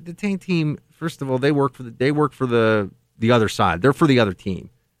taint team, first of all, they work for the other side. They're for the other team.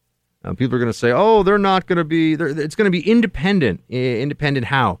 People are going to say, oh, they're not going to be. It's going to be independent. Independent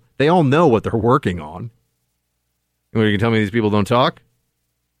how? They all know what they're working on. You can tell me these people don't talk?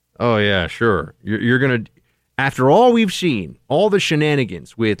 Oh yeah, sure. You're going to. After all we've seen, all the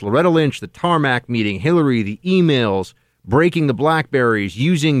shenanigans with Loretta Lynch, the tarmac meeting, Hillary, the emails, breaking the BlackBerries,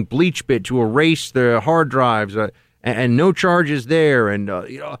 using BleachBit to erase the hard drives, and no charges there, and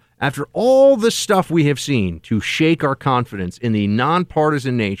after all the stuff we have seen to shake our confidence in the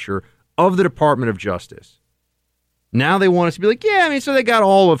nonpartisan nature of the Department of Justice, now they want us to be like, yeah, I mean, so they got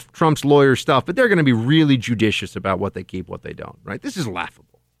all of Trump's lawyer stuff, but they're going to be really judicious about what they keep, what they don't, right? This is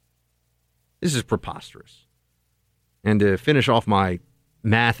laughable. This is preposterous. And to finish off my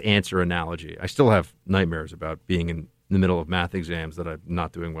math answer analogy, I still have nightmares about being in the middle of math exams that I'm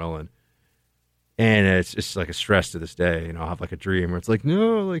not doing well in. And it's just like a stress to this day. I'll have like a dream where it's like,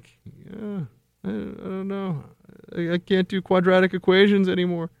 no, like, yeah, I don't know. I can't do quadratic equations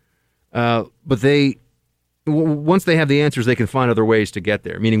anymore. But once they have the answers, they can find other ways to get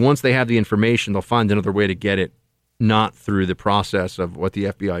there. Meaning once they have the information, they'll find another way to get it, not through the process of what the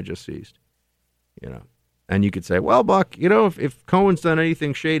FBI just seized. And you could say, well, Buck, if Cohen's done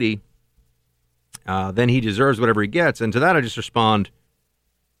anything shady, then he deserves whatever he gets. And to that, I just respond,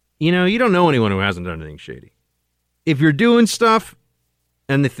 you don't know anyone who hasn't done anything shady. If you're doing stuff,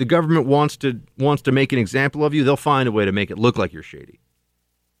 and if the government wants to make an example of you, they'll find a way to make it look like you're shady.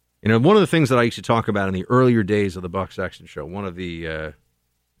 One of the things that I used to talk about in the earlier days of the Buck Sexton Show, one of the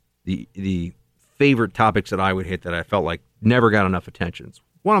favorite topics that I would hit that I felt like never got enough attention. It's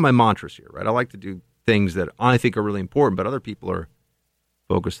one of my mantras here, right? I like to do things that I think are really important, but other people are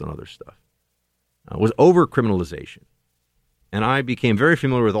focused on other stuff. Was over-criminalization. And I became very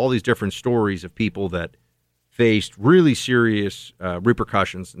familiar with all these different stories of people that faced really serious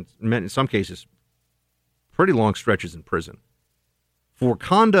repercussions, and in some cases, pretty long stretches in prison, for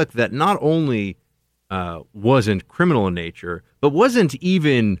conduct that not only wasn't criminal in nature, but wasn't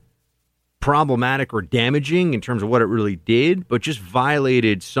even problematic or damaging in terms of what it really did, but just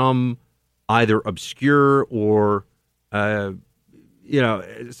violated some either obscure or, obscure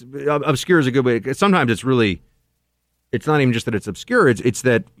is a good way. Sometimes it's not even just that it's obscure. It's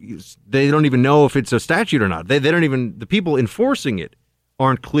that they don't even know if it's a statute or not. They don't even, the people enforcing it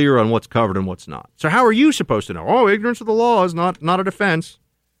aren't clear on what's covered and what's not. So how are you supposed to know? Oh, ignorance of the law is not a defense.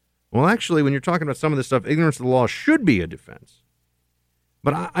 Well, actually, when you're talking about some of this stuff, ignorance of the law should be a defense.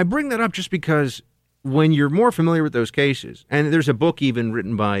 But I bring that up just because when you're more familiar with those cases, and there's a book even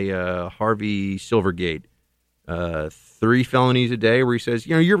written by Harvey Silvergate, 3 felonies a day, where he says,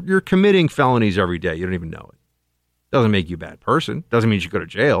 you're committing felonies every day. You don't even know it. Doesn't make you a bad person. Doesn't mean you should go to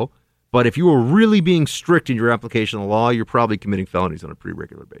jail. But if you are really being strict in your application of the law, you're probably committing felonies on a pretty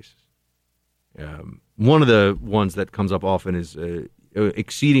regular basis. One of the ones that comes up often is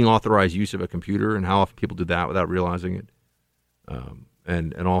exceeding authorized use of a computer, and how often people do that without realizing it.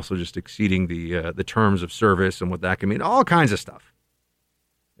 And also just exceeding the terms of service and what that can mean, all kinds of stuff.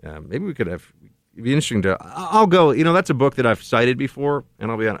 Maybe we could have. It'd be interesting to. I'll go. That's a book that I've cited before, and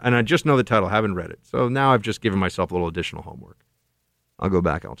and I just know the title. Haven't read it, so now I've just given myself a little additional homework. I'll go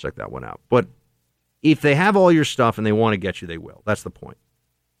back and I'll check that one out. But if they have all your stuff and they want to get you, they will. That's the point.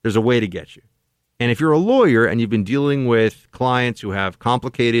 There's a way to get you. And if you're a lawyer and you've been dealing with clients who have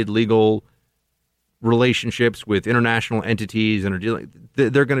complicated legal relationships with international entities and are dealing,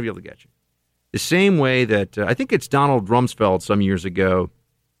 they're going to be able to get you. The same way that I think it's Donald Rumsfeld some years ago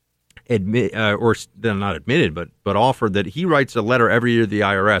not admitted, but offered that he writes a letter every year to the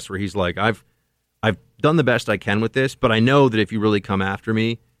IRS where he's like, I've done the best I can with this, but I know that if you really come after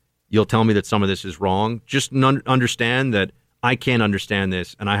me, you'll tell me that some of this is wrong. Just understand that I can't understand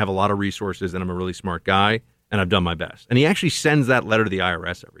this, and I have a lot of resources, and I'm a really smart guy, and I've done my best. And he actually sends that letter to the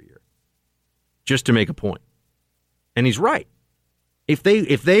IRS every year, just to make a point. And he's right. If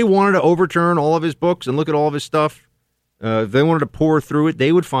they wanted to overturn all of his books and look at all of his stuff, if they wanted to pour through it,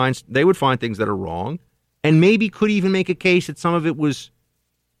 they would find things that are wrong, and maybe could even make a case that some of it was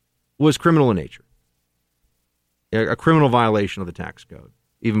criminal in nature, a criminal violation of the tax code,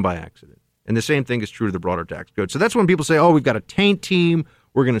 even by accident. And the same thing is true to the broader tax code. So that's when people say, "Oh, we've got a taint team.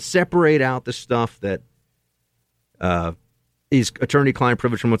 We're going to separate out the stuff that is attorney-client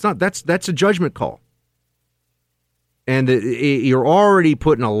privilege from what's not." That's a judgment call. And you're already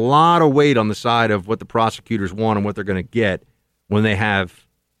putting a lot of weight on the side of what the prosecutors want and what they're going to get when they have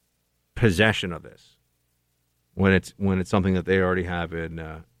possession of this. When it's something that they already have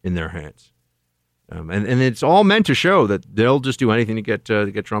in their hands. And it's all meant to show that they'll just do anything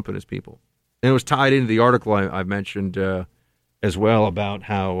to get Trump and his people. And it was tied into the article I mentioned as well about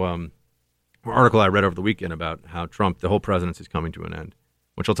how article I read over the weekend about how Trump, the whole presidency is coming to an end,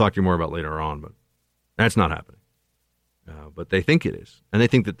 which I'll talk to you more about later on, but that's not happening. But they think it is. And they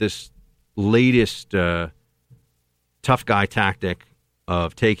think that this latest tough guy tactic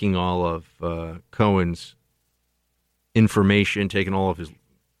of taking all of Cohen's information, taking all of his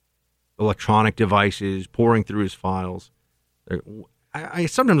electronic devices, pouring through his files. I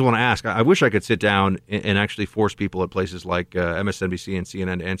sometimes want to ask, I wish I could sit down and actually force people at places like MSNBC and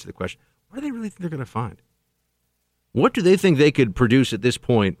CNN to answer the question, what do they really think they're going to find? What do they think they could produce at this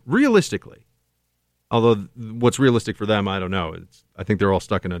point, realistically? Although what's realistic for them, I don't know. I think they're all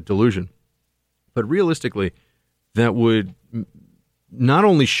stuck in a delusion. But realistically, that would not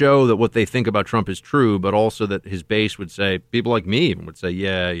only show that what they think about Trump is true, but also that his base would say, people like me even would say,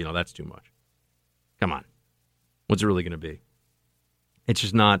 yeah, that's too much. Come on. What's it really going to be? It's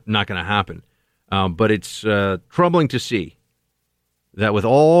just not going to happen. But it's troubling to see that with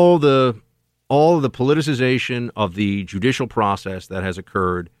all the politicization of the judicial process that has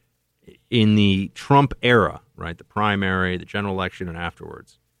occurred in the Trump era, right, the primary, the general election, and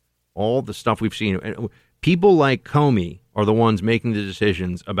afterwards, all the stuff we've seen, people like Comey are the ones making the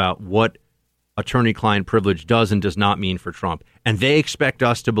decisions about what attorney-client privilege does and does not mean for Trump. And they expect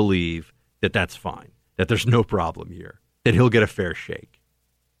us to believe that that's fine, that there's no problem here, that he'll get a fair shake.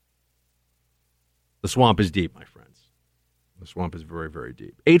 The swamp is deep, my friends. The swamp is very, very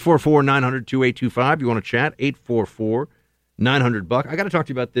deep. 844-900-2825. You want to chat? 844-900-BUCK. I got to talk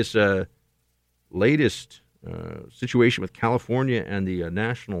to you about this latest situation with California and the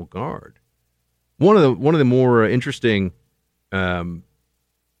National Guard. One of the more interesting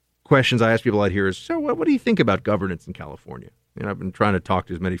questions I ask people out here is, so what do you think about governance in California? And I've been trying to talk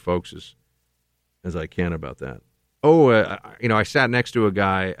to as many folks as I can about that. I sat next to a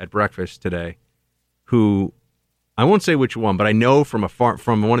guy at breakfast today who, I won't say which one, but I know from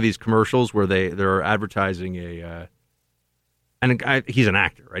one of these commercials where they're advertising he's an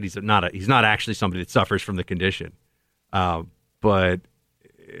actor, right? He's not actually somebody that suffers from the condition. But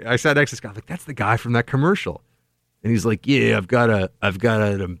I sat next to this guy, like, that's the guy from that commercial. And he's like, yeah, I've got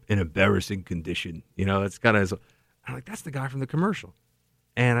an embarrassing condition. It's kind of, I'm like, that's the guy from the commercial.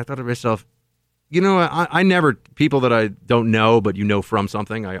 And I thought to myself, I never, people that I don't know, but from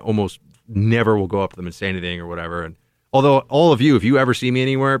something, I almost never will go up to them and say anything or whatever. And although all of you, if you ever see me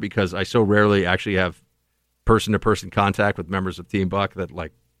anywhere, because I so rarely actually have person-to-person contact with members of Team Buck, that,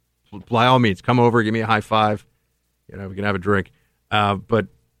 like, by all means, come over, give me a high five. We can have a drink. But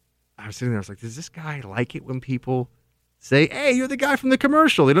I was sitting there, I was like, does this guy like it when people say, hey, you're the guy from the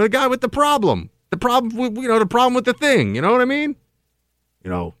commercial, the guy with the problem. The problem with, the problem with the thing. You know what I mean?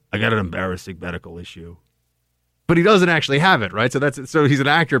 I got an embarrassing medical issue. But he doesn't actually have it, right? So he's an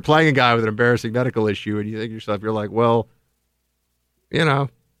actor playing a guy with an embarrassing medical issue, and you think to yourself, you're like, well, do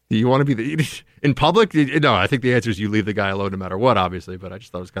you want to be in public? No, I think the answer is you leave the guy alone no matter what, obviously. But I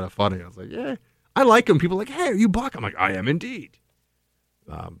just thought it was kind of funny. I was like, yeah, I like him. People are like, hey, are you Buck? I'm like, I am indeed.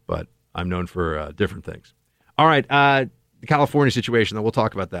 But I'm known for different things. All right, the California situation, though, we'll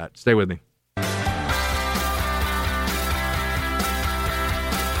talk about that. Stay with me.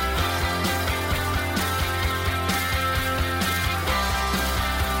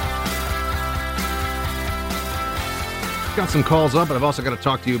 Got some calls up, but I've also got to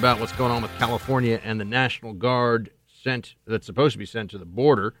talk to you about what's going on with California and the National Guard that's supposed to be sent to the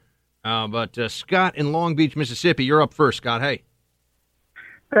border. But Scott in Long Beach, Mississippi, you're up first, Scott. Hey.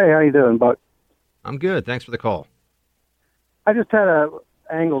 Hey, how you doing, Buck? I'm good. Thanks for the call. I just had an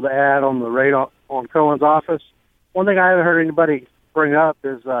angle to add on the raid on Cohen's office. One thing I haven't heard anybody bring up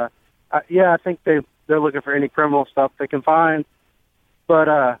is, I think they're looking for any criminal stuff they can find.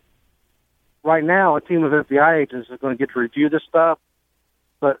 But right now, a team of FBI agents is going to get to review this stuff.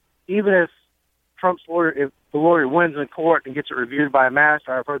 But even if Trump's lawyer, if the lawyer wins in court and gets it reviewed by a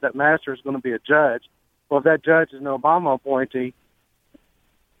master, I've heard that master is going to be a judge. Well, if that judge is an Obama appointee,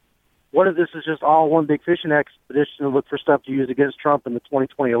 what if this is just all one big fishing expedition to look for stuff to use against Trump in the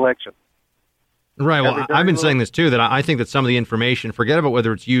 2020 election? Right. Well, I've been saying this, too, that I think that some of the information, forget about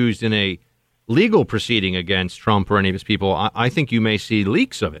whether it's used in a legal proceeding against Trump or any of his people, I think you may see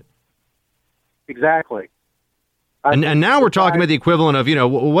leaks of it. Exactly. And now we're talking about the equivalent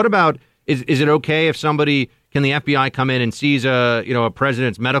of, what about, is it okay if can the FBI come in and seize a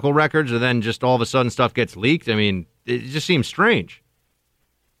president's medical records and then just all of a sudden stuff gets leaked? I mean, it just seems strange.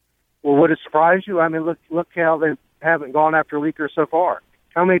 Well, would it surprise you? I mean, look how they haven't gone after leakers so far.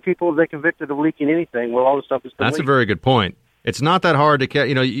 How many people have they convicted of leaking anything? Well, all the stuff is That's leaked. A very good point. It's not that hard to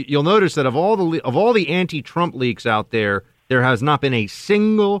you'll notice that of all the anti-Trump leaks out there has not been a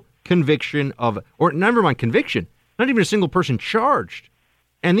single conviction or never mind conviction, not even a single person charged.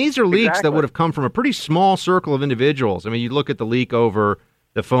 And these are leaks that would have come from a pretty small circle of individuals. I mean, you look at the leak over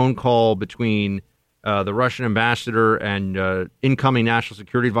the phone call between the Russian ambassador and incoming National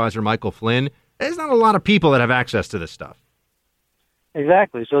Security Advisor Michael Flynn. There's not a lot of people that have access to this stuff.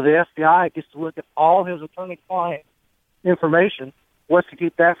 Exactly. So the FBI gets to look at all his attorney-client information. What's to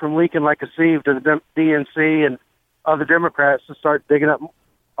keep that from leaking like a sieve to the DNC and other Democrats to start digging up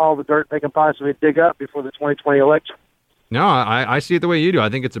all the dirt they can possibly dig up before the 2020 election? No, I see it the way you do. I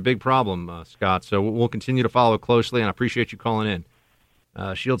think it's a big problem, Scott. So we'll continue to follow it closely, and I appreciate you calling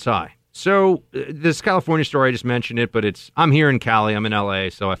in. Shields high. So this California story, I just mentioned it, but I'm here in Cali. I'm in L.A.,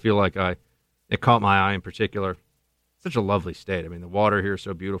 so I feel like it caught my eye in particular. Such a lovely state. I mean, the water here is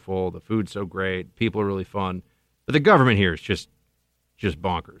so beautiful. The food's so great. People are really fun. But the government here is just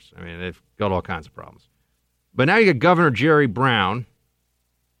bonkers. I mean, they've got all kinds of problems. But now you got Governor Jerry Brown,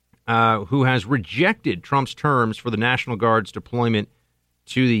 who has rejected Trump's terms for the National Guard's deployment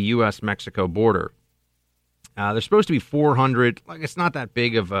to the U.S.-Mexico border. There's supposed to be 400. Like, it's not that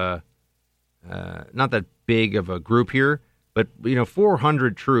big of a group here, but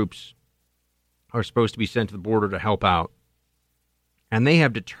 400 troops are supposed to be sent to the border to help out, and they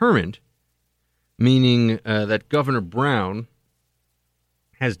have determined, meaning that Governor Brown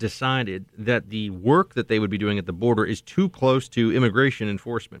has decided that the work that they would be doing at the border is too close to immigration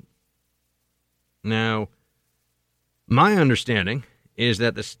enforcement. Now, my understanding is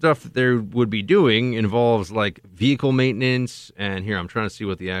that the stuff that they would be doing involves like vehicle maintenance, and here I'm trying to see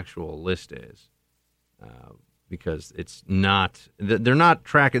what the actual list is, because it's not, they're not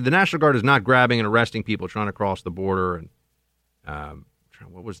tracking, the National Guard is not grabbing and arresting people trying to cross the border, and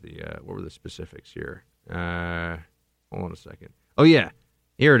what were the specifics here? Hold on a second. Oh yeah,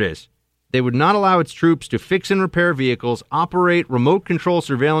 here it is. They would not allow its troops to fix and repair vehicles, operate remote control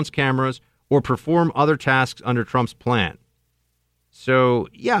surveillance cameras, or perform other tasks under Trump's plan. So,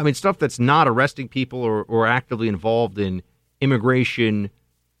 yeah, I mean, stuff that's not arresting people or actively involved in immigration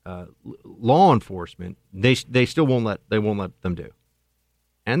law enforcement, they still won't let them do.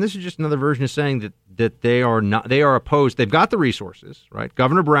 And this is just another version of saying that they are opposed. They've got the resources, right?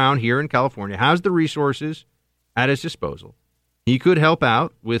 Governor Brown here in California has the resources at his disposal. He could help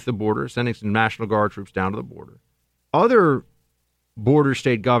out with the border, sending some National Guard troops down to the border. Other border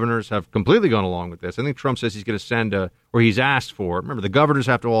state governors have completely gone along with this. I think Trump says he's going to send or he's asked for, remember, the governors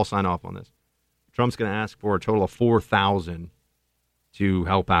have to all sign off on this. Trump's going to ask for a total of 4,000 to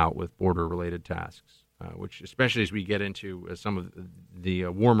help out with border-related tasks, which, especially as we get into some of the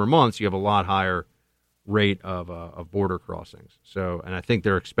warmer months, you have a lot higher rate of border crossings. So, and I think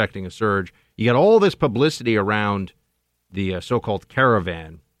they're expecting a surge. You got all this publicity around the so-called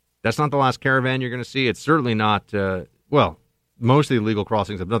caravan. That's not the last caravan you're going to see. It's certainly not, most of the illegal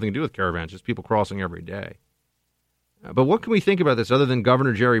crossings have nothing to do with caravans, just people crossing every day. But what can we think about this other than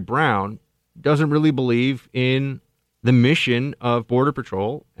Governor Jerry Brown doesn't really believe in the mission of Border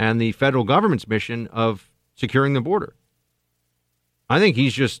Patrol and the federal government's mission of securing the border? I think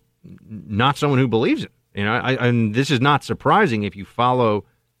he's just not someone who believes it. And this is not surprising if you follow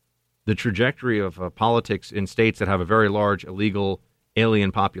the trajectory of politics in states that have a very large illegal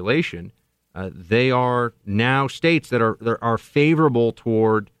alien population. They are now states that are favorable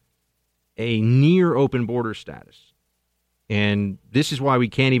toward a near open border status. And this is why we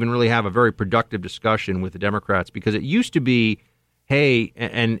can't even really have a very productive discussion with the Democrats, because it used to be, hey,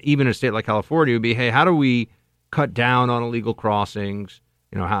 and even in a state like California, it would be, hey, how do we cut down on illegal crossings?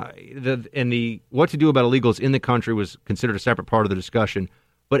 What to do about illegals in the country was considered a separate part of the discussion.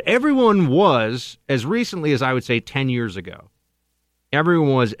 But everyone was, as recently as I would say 10 years ago,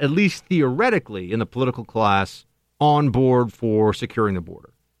 everyone was, at least theoretically in the political class, on board for securing the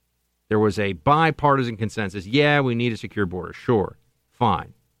border. There was a bipartisan consensus. Yeah, we need a secure border. Sure.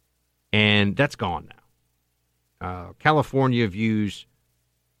 Fine. And that's gone now. California views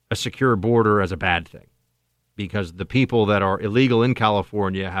a secure border as a bad thing because the people that are illegal in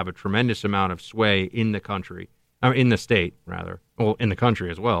California have a tremendous amount of sway in the country, in the state, rather. Well, in the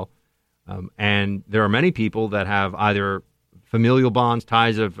country as well. And there are many people that have either familial bonds,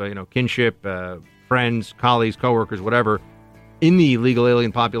 ties of kinship, friends, colleagues, coworkers, whatever, in the illegal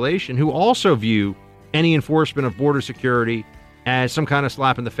alien population who also view any enforcement of border security as some kind of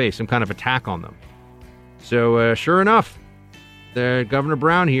slap in the face, some kind of attack on them. So sure enough, the Governor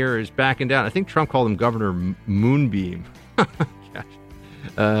Brown here is backing down. I think Trump called him Governor Moonbeam.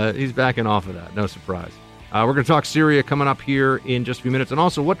 He's backing off of that. No surprise. We're going to talk Syria coming up here in just a few minutes, and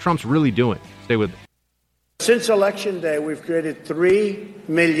also what Trump's really doing. Stay with me. Since Election Day, we've created 3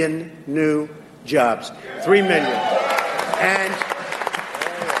 million new jobs. 3 million.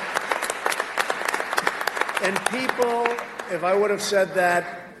 And people, if I would have said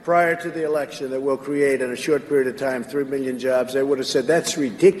that prior to the election, that we'll create in a short period of time 3 million jobs, they would have said, that's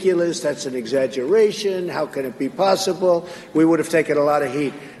ridiculous, that's an exaggeration, how can it be possible? We would have taken a lot of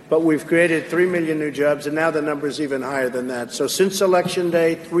heat. But we've created 3 million new jobs, and now the number is even higher than that. So since Election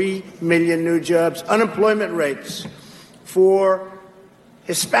Day, 3 million new jobs. Unemployment rates for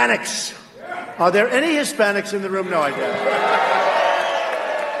Hispanics. Are there any Hispanics in the room? No, I don't.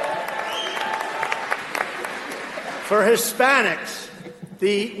 For Hispanics,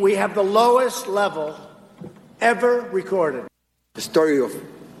 we have the lowest level ever recorded. The story of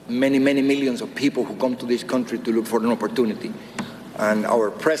many, many millions of people who come to this country to look for an opportunity. And our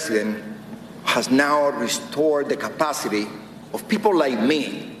president has now restored the capacity of people like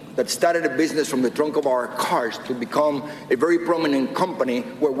me that started a business from the trunk of our cars to become a very prominent company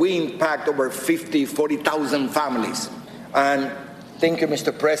where we impact over 40,000 families. And thank you,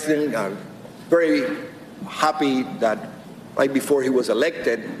 Mr. President. I'm very happy that right before he was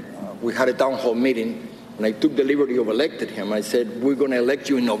elected, we had a town hall meeting, and I took the liberty of electing him. I said, we're going to elect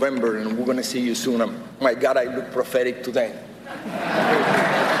you in November, and we're going to see you soon. And my God, I look prophetic today.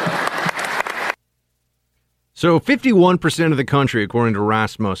 So 51% of the country, according to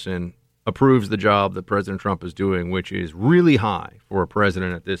Rasmussen, approves the job that President Trump is doing, which is really high for a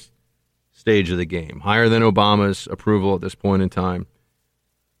president at this stage of the game, higher than Obama's approval at this point in time.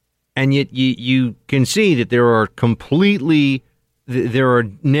 And yet you can see that there are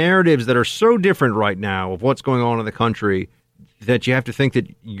narratives that are so different right now of what's going on in the country that you have to think that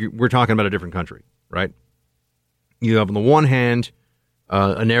we're talking about a different country, right? You have, on the one hand,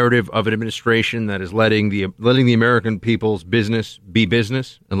 a narrative of an administration that is letting the American people's business be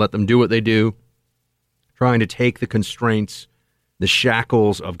business and let them do what they do, trying to take the constraints, the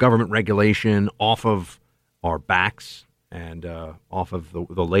shackles of government regulation off of our backs and off of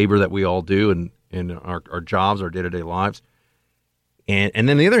the labor that we all do in our jobs, our day-to-day lives. And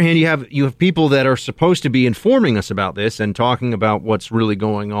then on the other hand, you have people that are supposed to be informing us about this and talking about what's really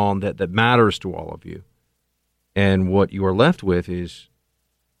going on that matters to all of you. And what you are left with is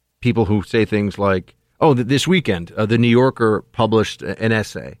people who say things like, oh, this weekend, the New Yorker published an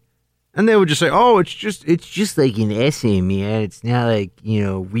essay. And they would just say, oh, it's just like an essay, man. It's not like,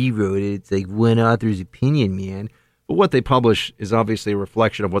 we wrote it. It's like one author's opinion, man. But what they publish is obviously a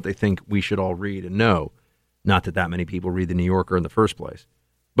reflection of what they think we should all read and know. Not that many people read the New Yorker in the first place.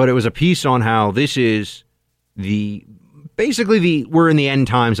 But it was a piece on how this is we're in the end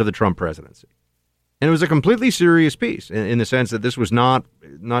times of the Trump presidency. And it was a completely serious piece in the sense that this was not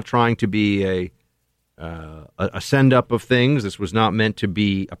trying to be a send-up of things. This was not meant to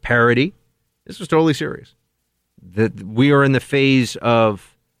be a parody. This was totally serious. That we are in the phase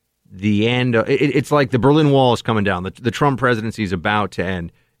of the end. It's like the Berlin Wall is coming down. The Trump presidency is about to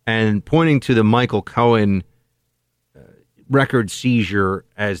end. And pointing to the Michael Cohen record seizure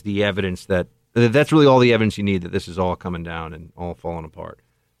as the evidence that's really all the evidence you need that this is all coming down and all falling apart.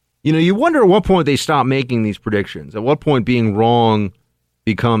 You wonder at what point they stop making these predictions. At what point being wrong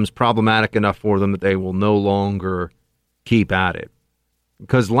becomes problematic enough for them that they will no longer keep at it.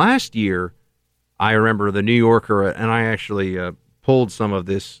 Because last year, I remember the New Yorker, and I actually pulled some of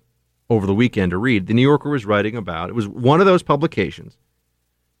this over the weekend to read. The New Yorker was writing about, it was one of those publications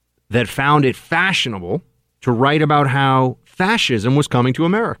that found it fashionable to write about how fascism was coming to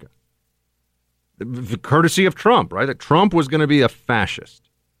America. The courtesy of Trump, right? That Trump was going to be a fascist.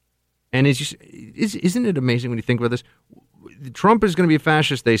 And isn't it amazing when you think about this? Trump is going to be a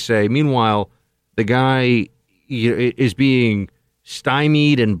fascist, they say. Meanwhile, the guy is being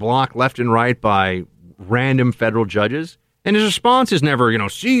stymied and blocked left and right by random federal judges. And his response is never,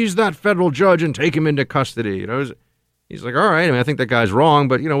 seize that federal judge and take him into custody. He's like, all right, I think that guy's wrong,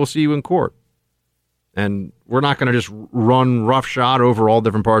 but, we'll see you in court. And we're not going to just run roughshod over all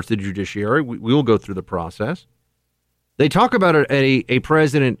different parts of the judiciary. We will go through the process. They talk about a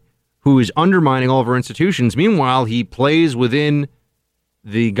president who is undermining all of our institutions. Meanwhile, he plays within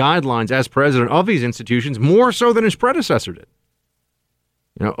the guidelines as president of these institutions more so than his predecessor did.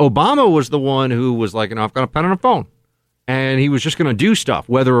 Obama was the one who was like, I've got a pen and a phone. And he was just going to do stuff,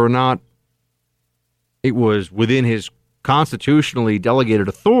 whether or not it was within his constitutionally delegated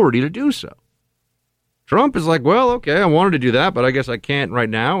authority to do so. Trump is like, well, okay, I wanted to do that, but I guess I can't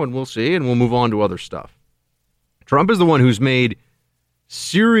right now, and we'll see, and we'll move on to other stuff. Trump is the one who's made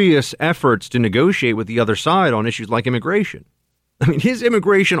serious efforts to negotiate with the other side on issues like immigration. His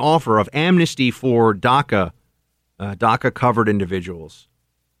immigration offer of amnesty for DACA-covered individuals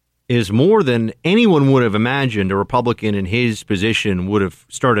is more than anyone would have imagined a Republican in his position would have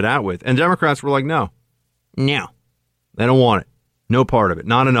started out with. And Democrats were like, no, they don't want it. No part of it.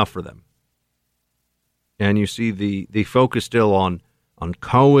 Not enough for them. And you see the focus still on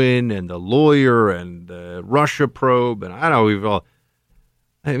Cohen and the lawyer and the Russia probe. And I know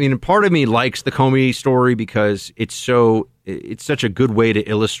part of me likes the Comey story because it's such a good way to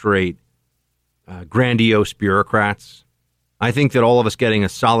illustrate grandiose bureaucrats. I think that all of us getting a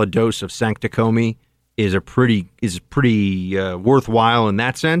solid dose of Sancti-Comey is pretty worthwhile in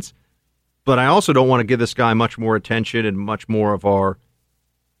that sense. But I also don't want to give this guy much more attention and much more of our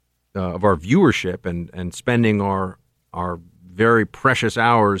viewership and spending our very precious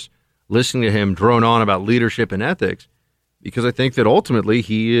hours listening to him drone on about leadership and ethics, because I think that ultimately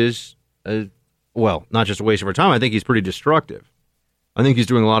he is, not just a waste of our time. I think he's pretty destructive. I think he's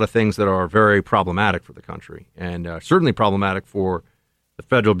doing a lot of things that are very problematic for the country and certainly problematic for the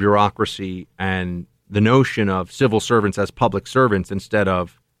federal bureaucracy and the notion of civil servants as public servants instead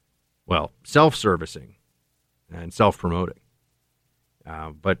of, self-servicing and self-promoting.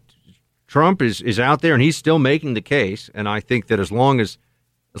 But Trump is out there and he's still making the case. And I think that as long as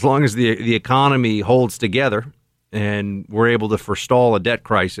the economy holds together and we're able to forestall a debt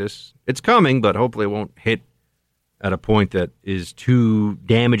crisis, it's coming, but hopefully it won't hit at a point that is too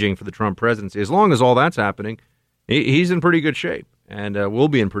damaging for the Trump presidency. As long as all that's happening, he's in pretty good shape and will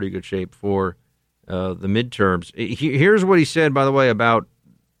be in pretty good shape for the midterms. Here's what he said, by the way, about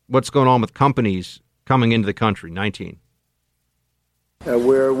what's going on with companies coming into the country. 19.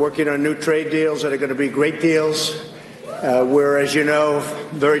 We're working on new trade deals that are going to be great deals. We're, as you know,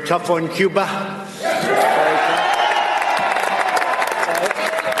 very tough on Cuba.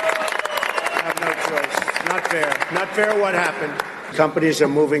 Not fair what happened. Companies are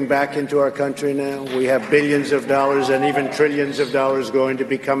moving back into our country now. We have billions of dollars and even trillions of dollars going to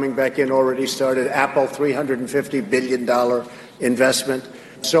be coming back in. Already started. Apple, $350 billion investment.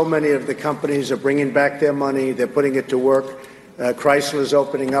 So many of the companies are bringing back their money. They're putting it to work. Chrysler's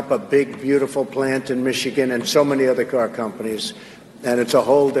opening up a big, beautiful plant in Michigan and so many other car companies. And it's a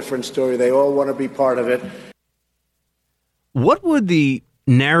whole different story. They all want to be part of it. What would the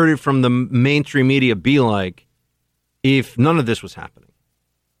narrative from the mainstream media be like if none of this was happening?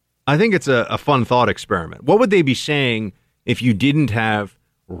 I think it's a fun thought experiment. What would they be saying if you didn't have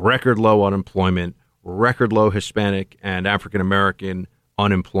record low unemployment, record low Hispanic and African American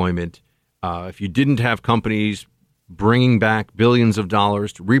unemployment, if you didn't have companies bringing back billions of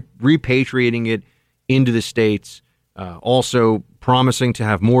dollars, repatriating it into the states, also promising to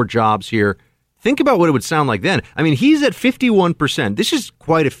have more jobs here? Think about what it would sound like then. I mean, he's at 51%. This is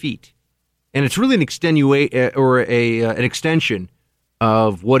quite a feat. And it's really an extension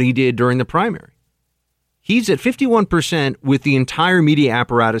of what he did during the primary. He's at 51% with the entire media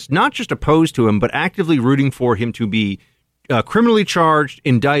apparatus, not just opposed to him, but actively rooting for him to be criminally charged,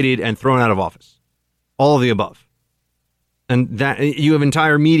 indicted, and thrown out of office. All of the above. And that you have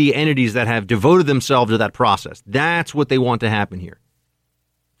entire media entities that have devoted themselves to that process. That's what they want to happen here.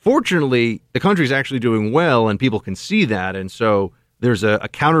 Fortunately, the country's actually doing well, and people can see that, and so there's a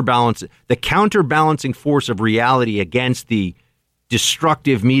counterbalance. The counterbalancing force of reality against the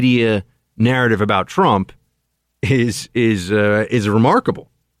destructive media narrative about Trump is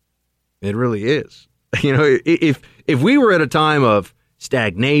remarkable. It really is. You know, if we were at a time of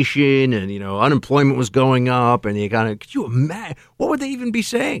stagnation and unemployment was going up, and could you imagine what would they even be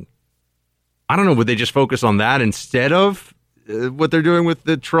saying? I don't know. Would they just focus on that instead of what they're doing with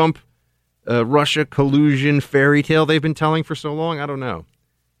the Trump Russia collusion fairy tale they've been telling for so long? I don't know.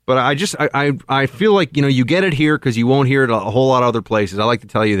 But I feel like, you get it here because you won't hear it a whole lot of other places. I like to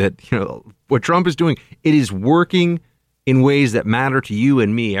tell you that, what Trump is doing, it is working in ways that matter to you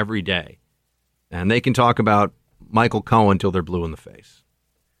and me every day. And they can talk about Michael Cohen until they're blue in the face.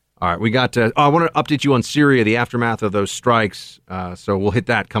 All right, we got I want to update you on Syria, the aftermath of those strikes. So we'll hit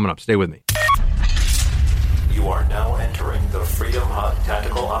that coming up. Stay with me. You are now entering the Freedom Hut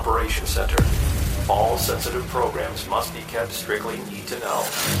Tactical Operations Center. All sensitive programs must be kept strictly need to know.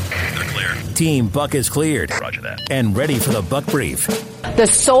 They're clear. Team Buck is cleared. Roger that. And ready for the Buck Brief. The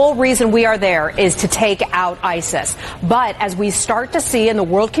sole reason we are there is to take out ISIS. But as we start to see, and the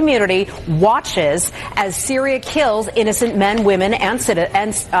world community watches as Syria kills innocent men, women, and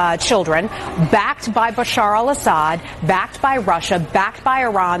children, backed by Bashar al-Assad, backed by Russia, backed by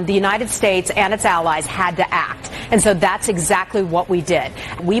Iran, the United States and its allies had to act. And so that's exactly what we did.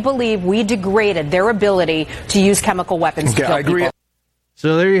 We believe we degraded their ability to use chemical weapons to kill people.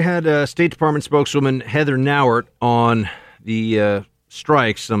 So there you had State Department spokeswoman Heather Nauert on the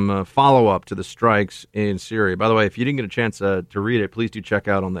strikes, some follow-up to the strikes in Syria. By the way, if you didn't get a chance to read it, please do check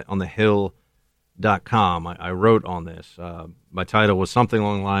out on the Hill.com. I wrote on this. My title was something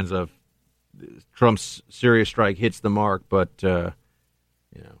along the lines of Trump's Syria strike hits the mark, but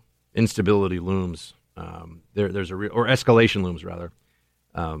instability looms. There's a real, or escalation looms rather.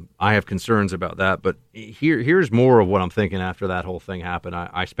 I have concerns about that, but here's more of what I'm thinking after that whole thing happened.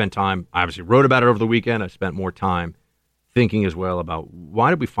 I spent time, I obviously wrote about it over the weekend. I spent more time thinking as well about why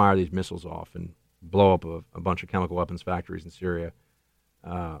did we fire these missiles off and blow up a bunch of chemical weapons factories in Syria.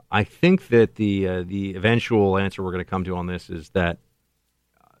 I think that the eventual answer we're going to come to on this is that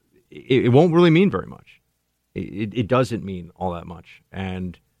it won't really mean very much. It doesn't mean all that much,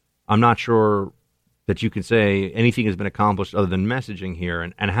 and I'm not sure that you can say anything has been accomplished other than messaging here,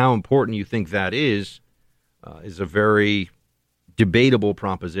 and how important you think that is a very debatable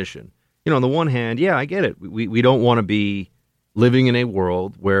proposition. On the one hand, yeah, I get it. We don't want to be living in a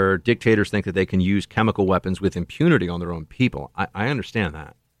world where dictators think that they can use chemical weapons with impunity on their own people. I understand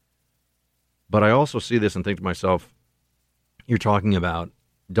that. But I also see this and think to myself, you're talking about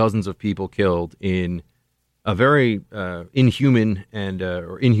dozens of people killed in a very inhumane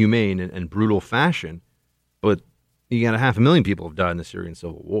and brutal fashion, but you got 500,000 people have died in the Syrian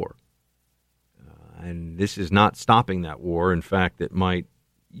civil war, and this is not stopping that war. In fact,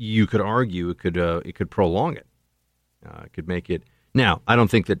 you could argue it could prolong it. It could make it. Now, I don't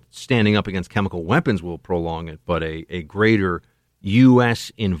think that standing up against chemical weapons will prolong it, but a greater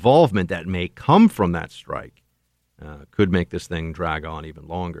U.S. involvement that may come from that strike could make this thing drag on even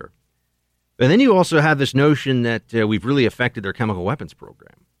longer. And then you also have this notion that we've really affected their chemical weapons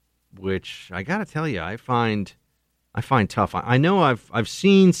program, which I got to tell you, I find tough. I know I've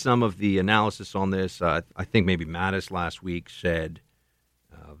seen some of the analysis on this. I think maybe Mattis last week said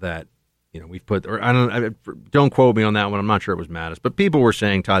that we've put, or don't quote me on that one. I'm not sure it was Mattis, but people were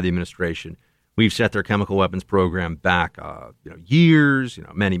saying to the administration, we've set their chemical weapons program back years,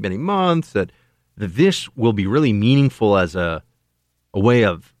 many months. That this will be really meaningful as a way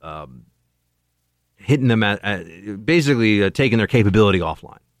of hitting them at basically taking their capability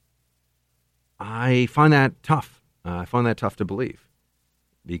offline. I find that tough. I find that tough to believe,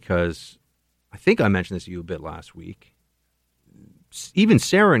 because I think I mentioned this to you a bit last week. Even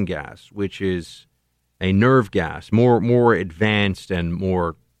sarin gas, which is a nerve gas, more advanced and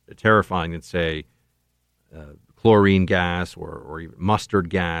more terrifying than, say, chlorine gas or even mustard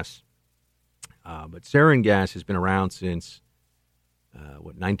gas. But sarin gas has been around since,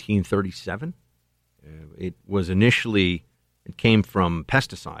 1937? It came from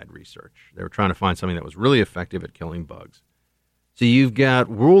pesticide research. They were trying to find something that was really effective at killing bugs. So you've got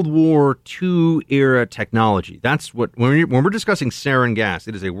World War II era technology. That's when we're discussing sarin gas,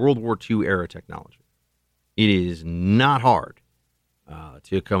 it is a World War II era technology. It is not hard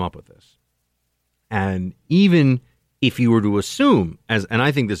to come up with this. And even if you were to assume, and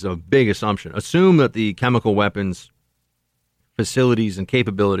I think this is a big assumption, assume that the chemical weapons facilities and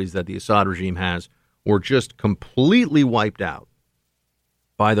capabilities that the Assad regime has were just completely wiped out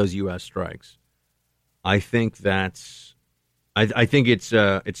by those U.S. strikes, I think it's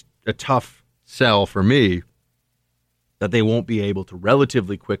a tough sell for me that they won't be able to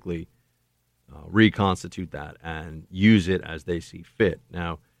relatively quickly reconstitute that and use it as they see fit.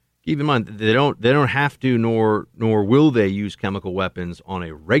 Now, keep in mind they don't have to, nor will they use chemical weapons on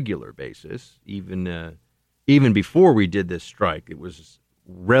a regular basis. Even before we did this strike, it was,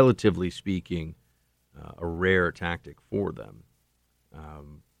 relatively speaking, a rare tactic for them.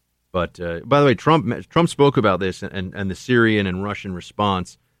 But by the way, Trump spoke about this and the Syrian and Russian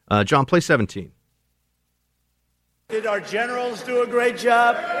response. John, play 17. Did our generals do a great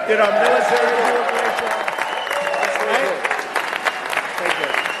job? Did our military do a great job?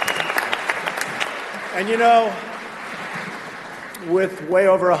 Thank you. And with way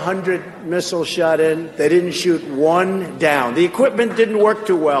over 100 missiles shot in, they didn't shoot one down. The equipment didn't work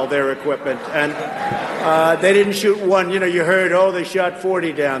too well, their equipment, and they didn't shoot one. You heard, they shot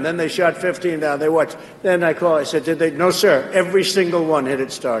 40 down, then they shot 15 down. They watched. Then I called. I said, did they? No, sir. Every single one hit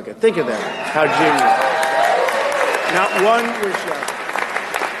its target. Think of that. How genius. Not one was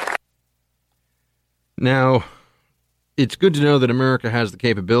shot. Now, it's good to know that America has the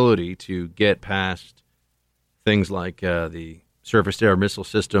capability to get past things like the surface-to-air missile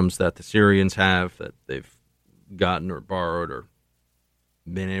systems that the Syrians have, that they've gotten or borrowed or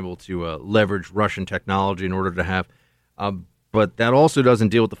been able to leverage Russian technology in order to have. But that also doesn't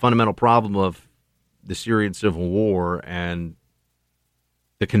deal with the fundamental problem of the Syrian civil war and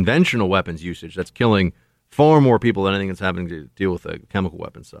the conventional weapons usage that's killing far more people than anything that's having to deal with the chemical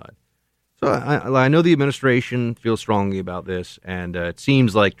weapons side. So I know the administration feels strongly about this, and it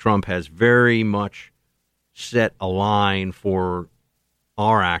seems like Trump has very much set a line for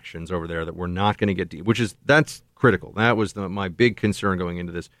our actions over there that we're not going to get, that's critical. That was my big concern going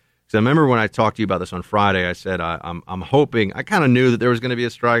into this. Because I remember when I talked to you about this on Friday, I said I'm hoping, I kind of knew that there was going to be a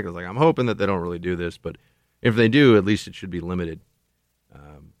strike. I was like, I'm hoping that they don't really do this, but if they do, at least it should be limited.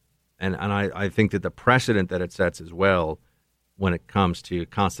 And I think that the precedent that it sets as well, when it comes to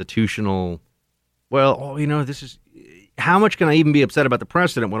constitutional, this is, how much can I even be upset about the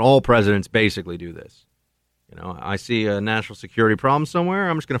precedent when all presidents basically do this? I see a national security problem somewhere,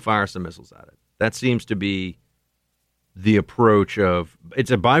 I'm just going to fire some missiles at it. That seems to be the approach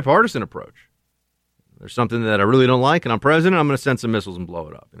it's a bipartisan approach. There's something that I really don't like, and I'm president, I'm going to send some missiles and blow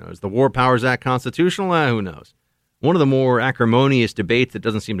it up. Is the War Powers Act constitutional? Who knows? One of the more acrimonious debates that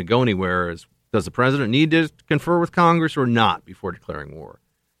doesn't seem to go anywhere is, does the president need to confer with Congress or not before declaring war?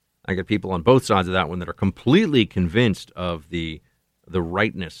 I get people on both sides of that one that are completely convinced of the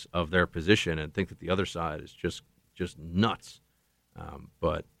rightness of their position and think that the other side is just nuts.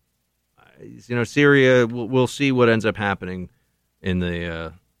 But Syria, we'll see what ends up happening in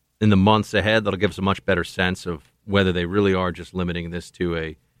the months ahead. That'll give us a much better sense of whether they really are just limiting this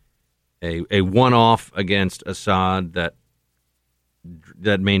to a one-off against Assad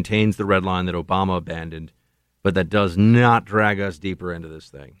that maintains the red line that Obama abandoned, but that does not drag us deeper into this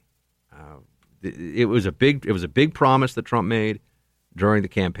thing. It was a big promise that Trump made during the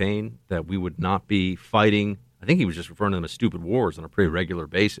campaign that we would not be fighting. I think he was just referring to them as stupid wars on a pretty regular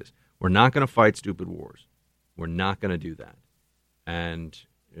basis. We're not going to fight stupid wars. We're not going to do that. And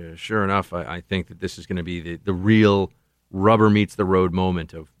sure enough, I think that this is going to be the real rubber meets the road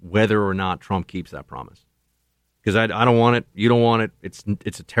moment of whether or not Trump keeps that promise. Because I don't want it. You don't want it.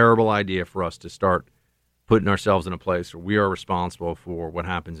 It's a terrible idea for us to start putting ourselves in a place where we are responsible for what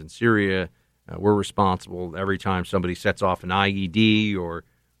happens in Syria. We're responsible every time somebody sets off an IED or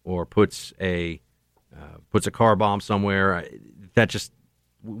puts a car bomb somewhere.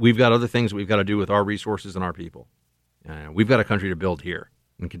 We've got other things that we've got to do with our resources and our people. We've got a country to build here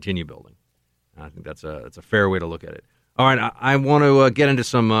and continue building. I think that's a fair way to look at it. All right, I want to get into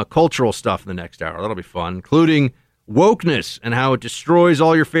some cultural stuff in the next hour. That'll be fun, including wokeness and how it destroys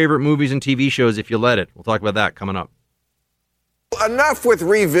all your favorite movies and TV shows if you let it. We'll talk about that coming up. Enough with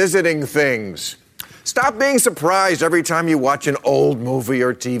revisiting things. Stop being surprised every time you watch an old movie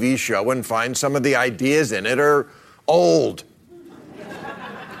or TV show and find some of the ideas in it are old.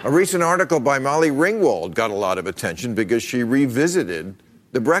 A recent article by Molly Ringwald got a lot of attention because she revisited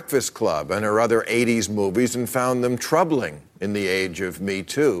The Breakfast Club and her other 80s movies and found them troubling in the age of Me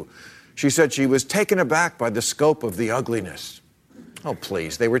Too. She said she was taken aback by the scope of the ugliness. Oh,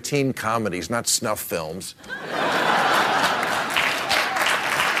 please, they were teen comedies, not snuff films.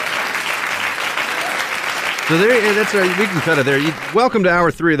 So we can cut it there. Welcome to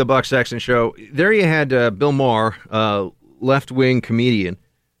Hour 3 of the Buck Sexton Show. There you had Bill Maher, left-wing comedian,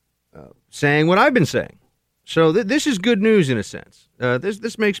 saying what I've been saying. So this is good news in a sense.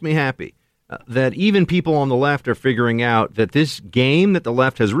 This makes me happy that even people on the left are figuring out that this game that the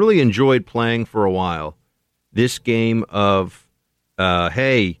left has really enjoyed playing for a while, this game of,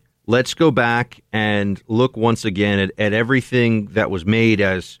 hey, let's go back and look once again at everything that was made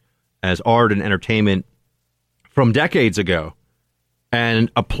as art and entertainment from decades ago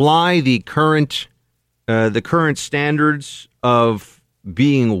and apply the current standards of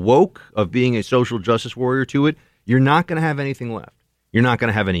being woke, of being a social justice warrior to it. You're not going to have anything left. You're not going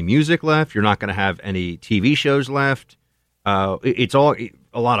to have any music left. You're not going to have any TV shows left. A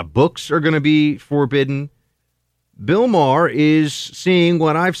lot of books are going to be forbidden. Bill Maher is seeing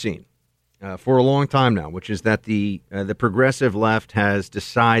what I've seen for a long time now, which is that the progressive left has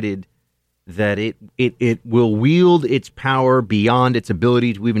decided that it will wield its power beyond its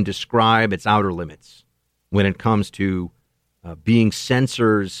ability to even describe its outer limits when it comes to being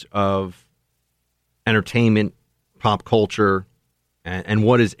censors of entertainment, pop culture, and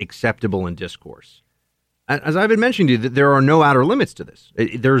what is acceptable in discourse. As I've been mentioning to you, there are no outer limits to this.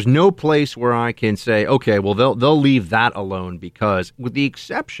 There's no place where I can say, okay, well, they'll leave that alone because, with the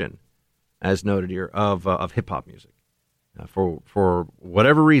exception, as noted here, of hip-hop music. For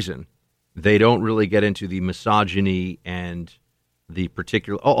whatever reason, they don't really get into the misogyny and the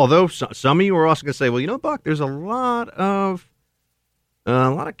particular. Although some of you are also going to say, well, you know, Buck, there's a lot of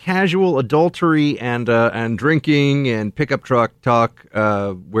casual adultery and drinking and pickup truck talk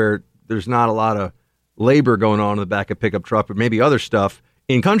where there's not a lot of labor going on in the back of pickup truck, but maybe other stuff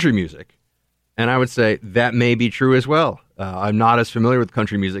in country music. And I would say that may be true as well. I'm not as familiar with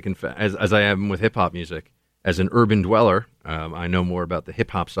country music as I am with hip hop music. As an urban dweller, I know more about the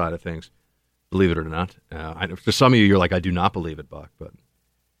hip hop side of things. believe it or not. I know for some of you, you're like, I do not believe it, Buck. But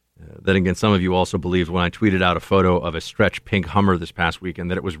then again, some of you also believed when I tweeted out a photo of a stretch pink Hummer this past weekend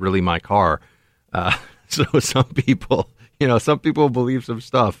that it was really my car. So some people believe some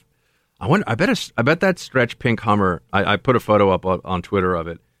stuff. I bet that stretch pink Hummer. I put a photo up on Twitter of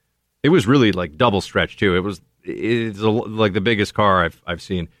it. It was really like double stretch too. It's like the biggest car I've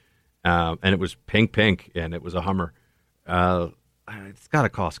seen, and it was pink, and it was a Hummer. It's got to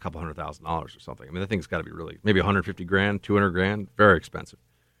cost a couple $100,000 or something. I mean, the thing's got to be really maybe $150,000, $200,000, very expensive.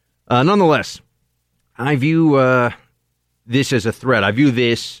 Nonetheless, I view this as a threat. I view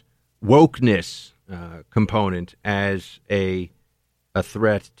this wokeness component as a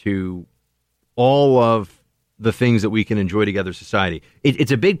threat to all of the things that we can enjoy together as society.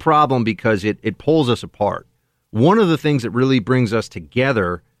 It's a big problem because it pulls us apart. One of the things that really brings us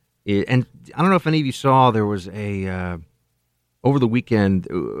together is, and I don't know if any of you saw, there was over the weekend,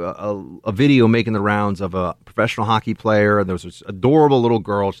 a video making the rounds of a professional hockey player, and there was this adorable little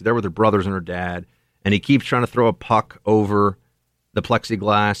girl. She's there with her brothers and her dad, and he keeps trying to throw a puck over the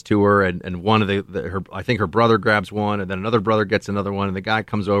plexiglass to her, and one of I think her brother grabs one, and then another brother gets another one, and the guy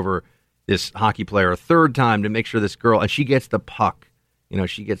comes over this hockey player a third time to make sure this girl, and she gets the puck.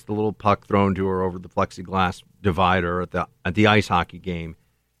 She gets the little puck thrown to her over the plexiglass divider at the ice hockey game,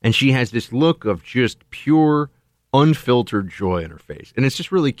 and she has this look of just pure, unfiltered joy in her face, and it's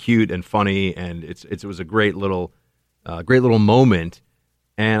just really cute and funny, and it was a great little moment.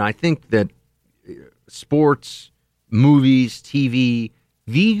 And I think that sports, movies, TV,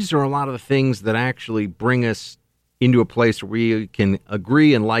 these are a lot of the things that actually bring us into a place where we can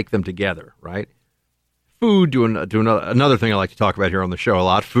agree and like them together, right? Food, another thing I like to talk about here on the show a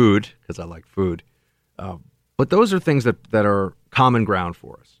lot, food, because I like food. But those are things that are common ground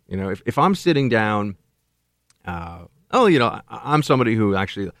for us. If I'm sitting down, I'm somebody who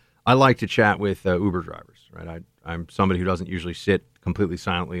actually, I like to chat with Uber drivers, right? I'm somebody who doesn't usually sit completely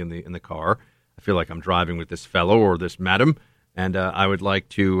silently in the car. I feel like I'm driving with this fellow or this madam, and I would like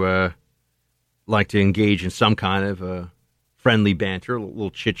to engage in some kind of friendly banter, a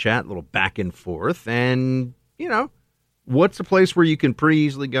little chit-chat, a little back and forth. And, what's a place where you can pretty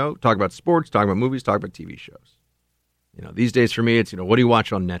easily go? Talk about sports, talk about movies, talk about TV shows. These days for me, it's, what do you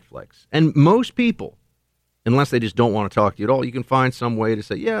watch on Netflix? And most people, unless they just don't want to talk to you at all, you can find some way to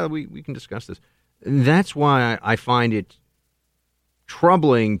say, yeah, we can discuss this. And that's why I find it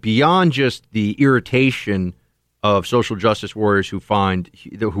troubling beyond just the irritation of social justice warriors who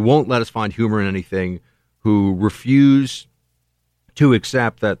won't let us find humor in anything, who refuse to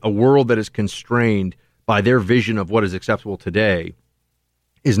accept that a world that is constrained by their vision of what is acceptable today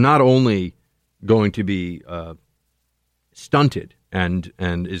is not only going to be stunted and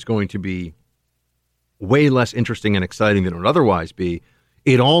is going to be way less interesting and exciting than it would otherwise be,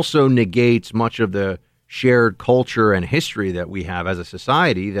 it also negates much of the shared culture and history that we have as a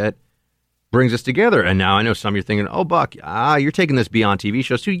society that brings us together. And now I know some of you are thinking, oh, Buck, you're taking this beyond TV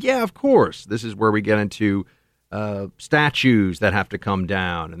shows too. Yeah, of course. This is where we get into statues that have to come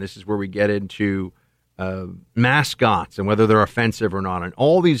down, and this is where we get into mascots and whether they're offensive or not, and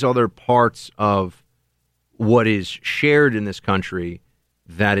all these other parts of what is shared in this country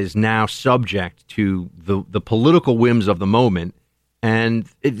that is now subject to the political whims of the moment. And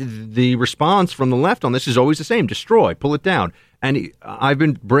the response from the left on this is always the same: destroy, pull it down. And I've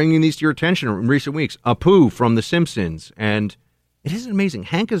been bringing these to your attention in recent weeks. Apu from The Simpsons, and it isn't amazing.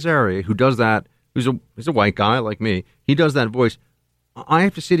 Hank Azaria, who does that, he's a white guy like me. He does that voice. I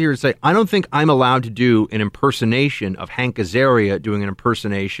have to sit here and say, I don't think I'm allowed to do an impersonation of Hank Azaria doing an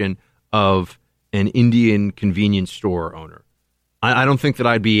impersonation of an Indian convenience store owner. I don't think that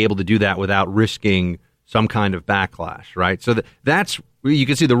I'd be able to do that without risking some kind of backlash, right? So that's, you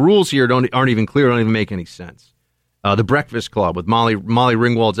can see the rules here aren't even clear, don't even make any sense. The Breakfast Club with Molly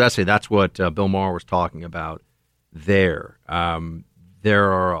Ringwald's essay, that's what Bill Maher was talking about there.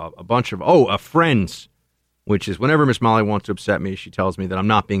 There are a bunch of, Friends, which is whenever Miss Molly wants to upset me, she tells me that I'm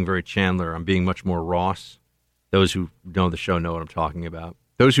not being very Chandler, I'm being much more Ross. Those who know the show know what I'm talking about.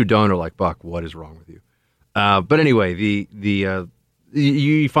 Those who don't are like, Buck, what is wrong with you? But anyway,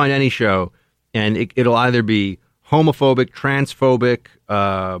 you find any show, and it'll either be homophobic, transphobic,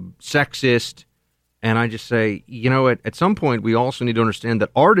 sexist, and I just say, at some point we also need to understand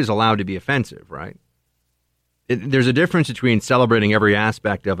that art is allowed to be offensive, right? There's a difference between celebrating every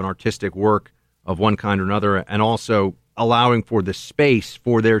aspect of an artistic work of one kind or another, and also allowing for the space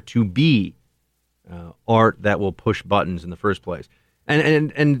for there to be art that will push buttons in the first place.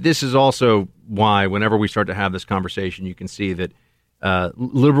 And this is also why whenever we start to have this conversation, you can see that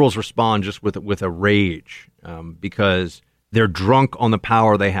liberals respond just with a rage because They're drunk on the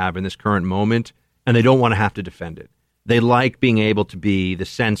power they have in this current moment, and they don't want to have to defend it. They like being able to be the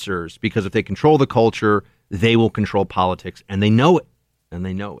censors, because if they control the culture, they will control politics, and they know it. And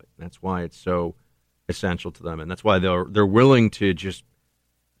they know it. That's why it's so essential to them, and that's why they're willing to just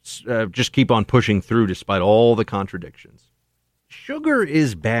keep on pushing through despite all the contradictions. Sugar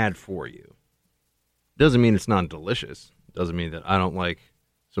is bad for you. Doesn't mean it's not delicious. Doesn't mean that I don't like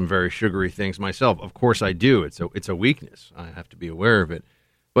some very sugary things myself. Of course I do. It's a weakness. I have to be aware of it.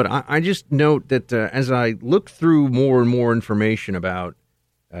 But I just note that as I look through more and more information about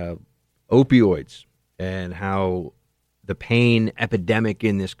opioids and how the pain epidemic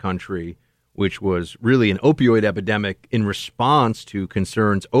in this country, which was really an opioid epidemic in response to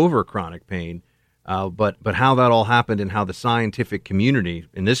concerns over chronic pain, but how that all happened and how the scientific community,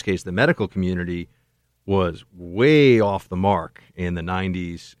 in this case the medical community, was way off the mark in the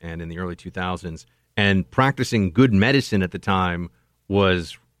 90s and in the early 2000s. And practicing good medicine at the time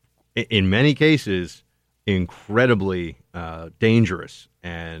was, in many cases, incredibly dangerous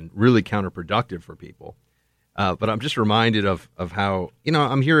and really counterproductive for people. But I'm just reminded of how,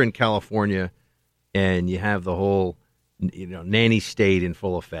 I'm here in California, and you have the whole, nanny state in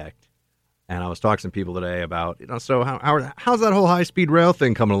full effect. And I was talking to some people today about, so how's that whole high-speed rail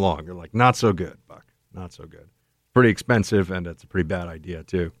thing coming along? They're like, not so good, Buck. Not so good. Pretty expensive, and it's a pretty bad idea,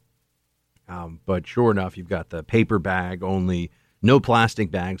 too. But sure enough, you've got the paper bag only, no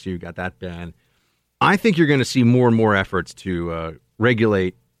plastic bags, so you've got that ban. I think you're going to see more and more efforts to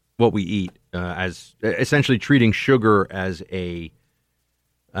regulate what we eat, as essentially treating sugar as a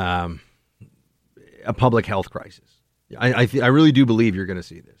public health crisis. I really do believe you're going to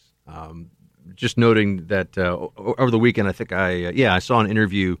see this. Just noting that over the weekend, I think I saw an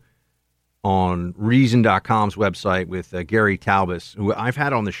interview on Reason.com's website with Gary Taubes, who I've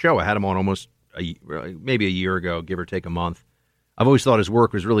had on the show. I had him on almost maybe a year ago, give or take a month. I've always thought his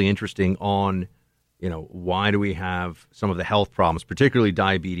work was really interesting on, why do we have some of the health problems, particularly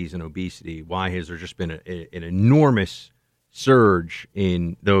diabetes and obesity? Why has there just been an enormous surge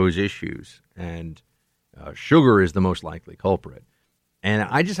in those issues? And sugar is the most likely culprit. And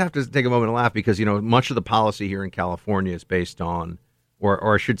I just have to take a moment to laugh because, much of the policy here in California is based on,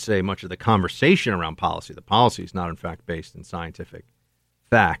 or I should say much of the conversation around policy. The policy is not, in fact, based in scientific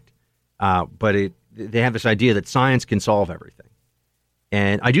fact. But they have this idea that science can solve everything.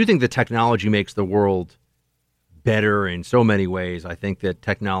 And I do think that technology makes the world better in so many ways. I think that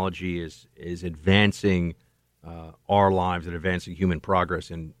technology is advancing our lives and advancing human progress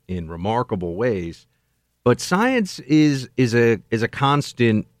in remarkable ways. But science is a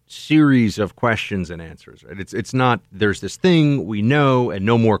constant series of questions and answers. Right? It's not there's this thing we know and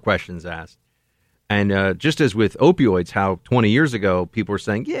no more questions asked. And just as with opioids, how 20 years ago people were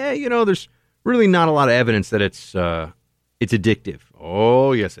saying, there's really not a lot of evidence that it's addictive.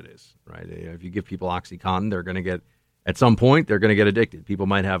 Oh, yes, it is. Right? If you give people OxyContin, they're going to get addicted. People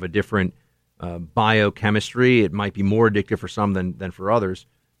might have a different biochemistry. It might be more addictive for some than for others.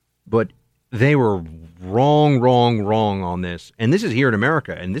 But they were wrong on this. And this is here in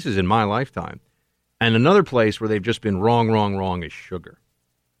America, and this is in my lifetime. And another place where they've just been wrong is sugar.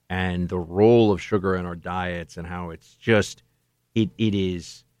 And the role of sugar in our diets and how it's just, it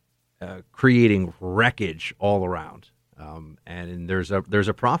is creating wreckage all around. And there's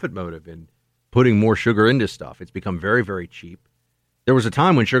a profit motive in putting more sugar into stuff. It's become very, very cheap. There was a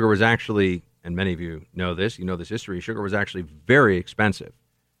time when sugar was actually, and many of you know this history, sugar was actually very expensive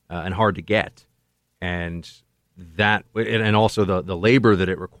and hard to get. And also the labor that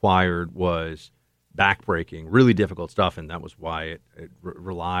it required was backbreaking, really difficult stuff. And that was why it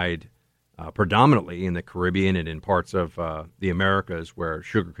relied predominantly in the Caribbean and in parts of the Americas where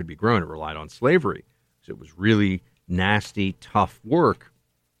sugar could be grown. It relied on slavery. So it was really nasty, tough work,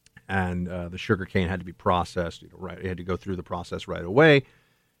 and the sugar cane had to be processed. It had to go through the process right away.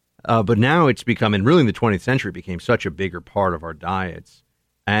 But now it's become, and really in the 20th century, it became such a bigger part of our diets.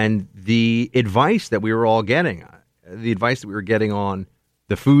 And the advice that we were all getting, on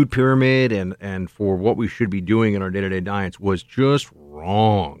the food pyramid and for what we should be doing in our day-to-day diets was just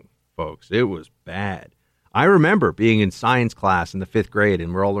wrong, folks. It was bad. I remember being in science class in the 5th grade,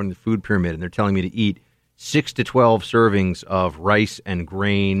 and we're all learning the food pyramid, and they're telling me to eat 6 to 12 servings of rice and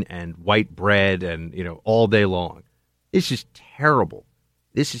grain and white bread and, all day long. It's just terrible.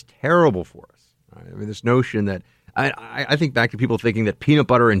 This is terrible for us. Right? I mean, this notion that I think back to people thinking that peanut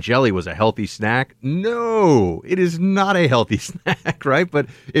butter and jelly was a healthy snack. No, it is not a healthy snack, right? But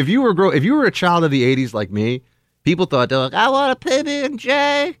if you were a child of the 80s like me, people thought, they're like, I want a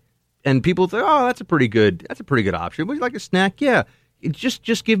PB&J. And people thought, oh, that's a pretty good option. Would you like a snack? Yeah.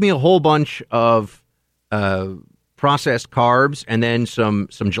 Just give me a whole bunch of processed carbs and then some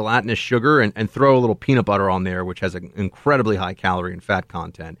gelatinous sugar and throw a little peanut butter on there, which has an incredibly high calorie and fat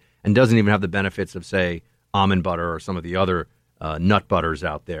content and doesn't even have the benefits of, say, almond butter or some of the other nut butters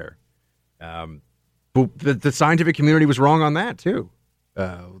out there. But the scientific community was wrong on that, too.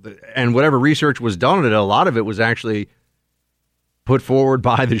 And whatever research was done on it, a lot of it was actually put forward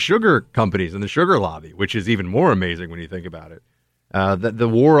by the sugar companies and the sugar lobby, which is even more amazing when you think about it. The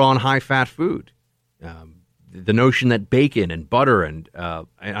war on high-fat food, the notion that bacon and butter and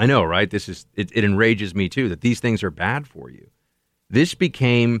I know, right? It enrages me, too, that these things are bad for you. This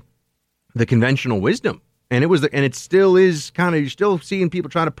became the conventional wisdom. And it still is kind of, you're still seeing people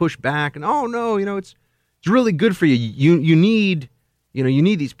trying to push back and, oh no, it's really good for you. You need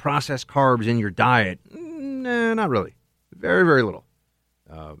these processed carbs in your diet. Nah, not really. Very, very little.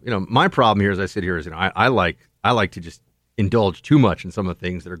 My problem here as I sit here is, I like to just indulge too much in some of the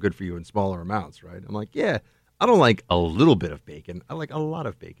things that are good for you in smaller amounts, right? I'm like, yeah, I don't like a little bit of bacon. I like a lot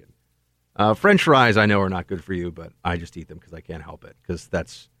of bacon. French fries I know are not good for you, but I just eat them because I can't help it, because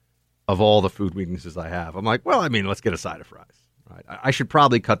that's, of all the food weaknesses I have, I'm like, well, let's get a side of fries. Right? I should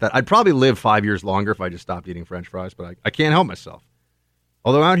probably cut that. I'd probably live 5 years longer if I just stopped eating French fries, but I can't help myself.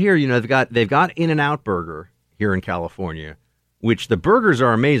 Although out here, they've got In-N-Out Burger here in California, which the burgers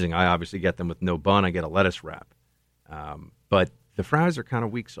are amazing. I obviously get them with no bun. I get a lettuce wrap. But the fries are kind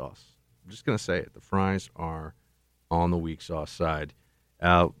of weak sauce. I'm just going to say it. The fries are on the weak sauce side.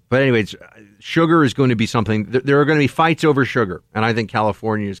 But anyways, sugar is going to be something. There are going to be fights over sugar, and I think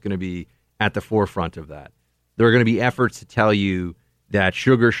California is going to be at the forefront of that. There are going to be efforts to tell you that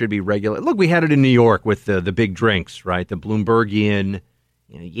sugar should be regulated. Look, we had it in New York with the big drinks, right? The Bloombergian,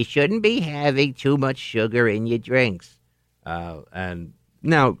 you shouldn't be having too much sugar in your drinks. And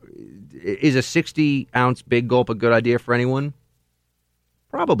now, is a 60-ounce big gulp a good idea for anyone?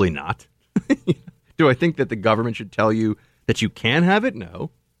 Probably not. Do I think that the government should tell you that you can have it?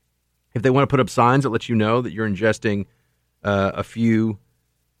 No. If they want to put up signs that let you know that you're ingesting a few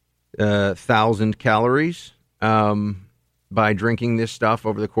thousand calories by drinking this stuff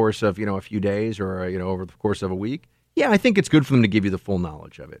over the course of a few days or over the course of a week, yeah, I think it's good for them to give you the full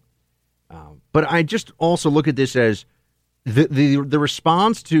knowledge of it. But I just also look at this as the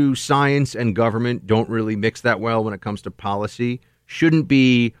response to science and government don't really mix that well when it comes to policy. Shouldn't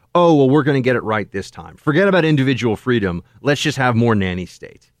be, oh, well, we're going to get it right this time. Forget about individual freedom. Let's just have more nanny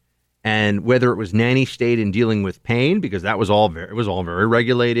state. And whether it was nanny state in dealing with pain, because that was all very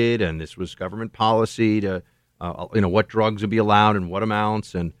regulated, and this was government policy to, what drugs would be allowed and what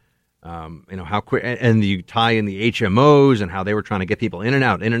amounts, and how quick, and you tie in the HMOs and how they were trying to get people in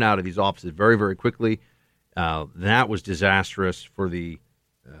and out of these offices very, very quickly. That was disastrous for the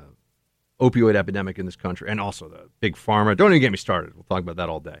opioid epidemic in this country, and also the big pharma. Don't even get me started. We'll talk about that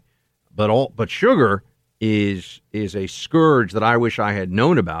all day. But sugar is a scourge that I wish I had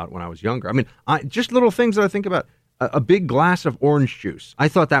known about when I was younger. Just little things that I think about. A big glass of orange juice. I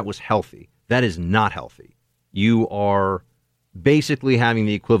thought that was healthy. That is not healthy. You are basically having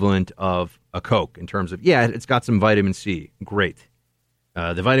the equivalent of a Coke in terms of, yeah, it's got some vitamin C. Great.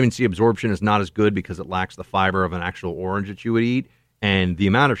 The vitamin C absorption is not as good because it lacks the fiber of an actual orange that you would eat. And the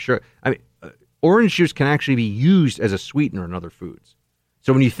amount of sugar, orange juice can actually be used as a sweetener in other foods.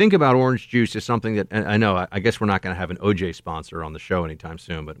 So when you think about orange juice as something that, and I know, I guess we're not going to have an OJ sponsor on the show anytime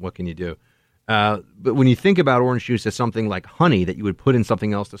soon, but what can you do? But when you think about orange juice as something like honey that you would put in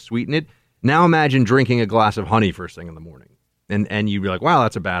something else to sweeten it, now imagine drinking a glass of honey first thing in the morning. And you'd be like, wow,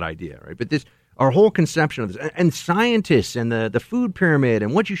 that's a bad idea, right? But our whole conception of this, and scientists and the food pyramid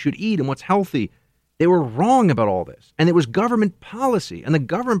and what you should eat and what's healthy, they were wrong about all this. And it was government policy. And the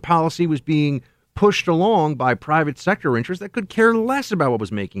government policy was being pushed along by private sector interests that could care less about what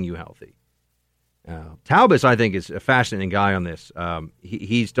was making you healthy. Taubes, I think, is a fascinating guy on this.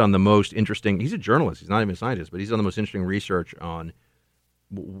 He's done the most interesting, he's a journalist, he's not even a scientist, but he's done the most interesting research on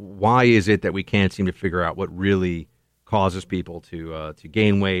why is it that we can't seem to figure out what really causes people to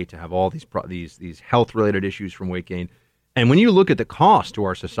gain weight, to have all these health-related issues from weight gain. And when you look at the cost to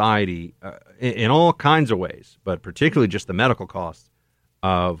our society in all kinds of ways, but particularly just the medical costs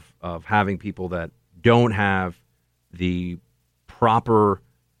of having people that don't have the proper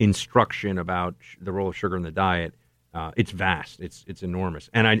instruction about the role of sugar in the diet, it's vast. It's enormous.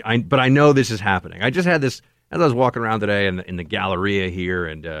 And but I know this is happening. I just had this as I was walking around today in the Galleria here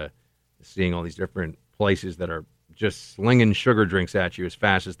and seeing all these different places that are just slinging sugar drinks at you as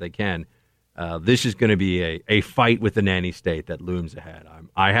fast as they can. This is going to be a fight with the nanny state that looms ahead.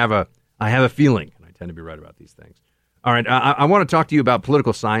 I have a feeling, and I tend to be right about these things. All right, I want to talk to you about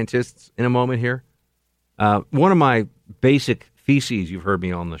political scientists in a moment here. One of my basic theses, you've heard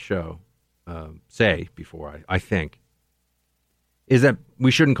me on the show say before, I think, is that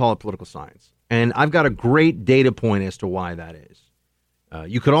we shouldn't call it political science. And I've got a great data point as to why that is.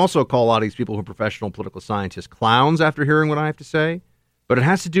 You could also call a lot of these people who are professional political scientists clowns after hearing what I have to say, but it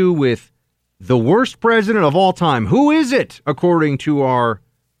has to do with the worst president of all time. Who is it, according to our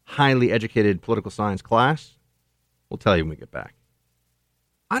highly educated political science class? We'll tell you when we get back.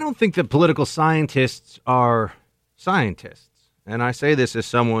 I don't think that political scientists are scientists. And I say this as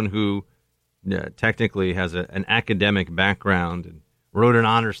someone who technically has an academic background and wrote an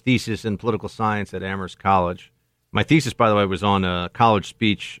honors thesis in political science at Amherst College. My thesis, by the way, was on college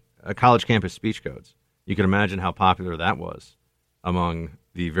campus speech codes. You can imagine how popular that was among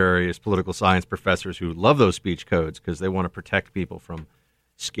the various political science professors who love those speech codes because they want to protect people from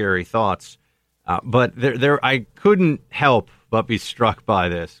scary thoughts. But I couldn't help but be struck by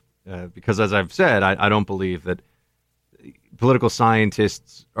this because, as I've said, I don't believe that political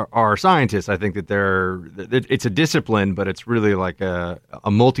scientists are scientists. I think that it's a discipline, but it's really like a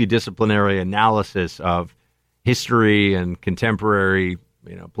multidisciplinary analysis of history and contemporary,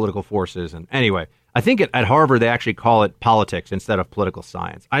 political forces. And anyway, I think at Harvard they actually call it politics instead of political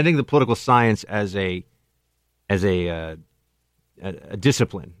science. I think the political science as a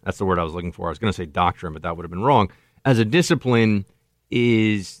discipline, that's the word I was looking for. I was going to say doctrine, but that would have been wrong. As a discipline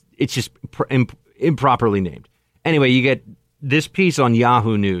it's just improperly named. Anyway, you get this piece on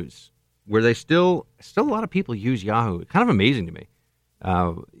Yahoo News where they still a lot of people use Yahoo. It's kind of amazing to me.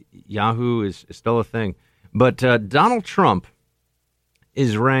 Yahoo is still a thing. But Donald Trump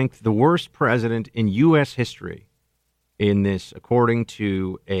is ranked the worst president in U.S. history in this, according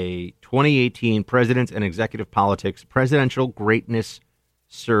to a 2018 Presidents and Executive Politics Presidential Greatness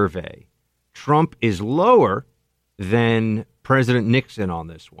Survey. Trump is lower than President Nixon on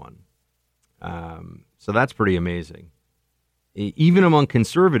this one. So that's pretty amazing. Even among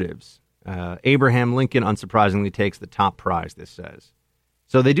conservatives, Abraham Lincoln, unsurprisingly, takes the top prize, this says.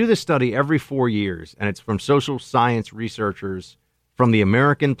 So they do this study every 4 years, and it's from social science researchers from the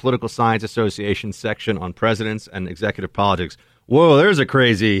American Political Science Association section on presidents and executive politics. Whoa, there's a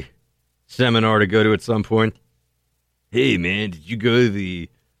crazy seminar to go to at some point. Hey, man, did you go to the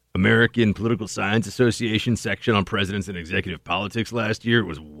American Political Science Association section on presidents and executive politics last year? It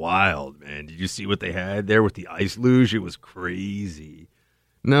was wild, man. Did you see what they had there with the ice luge? It was crazy.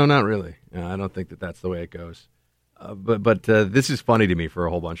 No, not really. I don't think that that's the way it goes. But this is funny to me for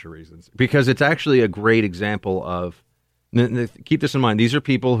a whole bunch of reasons, because it's actually a great example of, keep this in mind, these are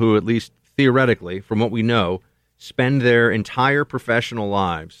people who, at least theoretically, from what we know, spend their entire professional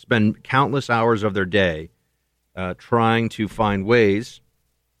lives, spend countless hours of their day trying to find ways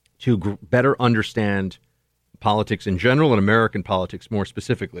to better understand politics in general and American politics more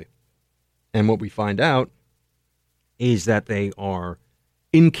specifically. And what we find out is that they are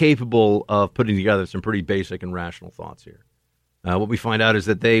incapable of putting together some pretty basic and rational thoughts here. What we find out is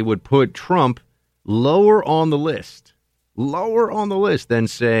that they would put Trump lower on the list than,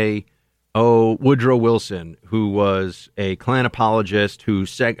 say, Woodrow Wilson, who was a Klan apologist, who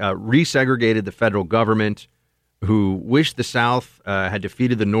resegregated the federal government, who wished the South had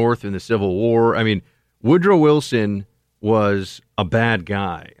defeated the North in the Civil War. I mean, Woodrow Wilson was a bad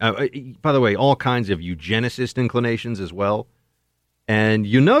guy. By the way, all kinds of eugenicist inclinations as well. And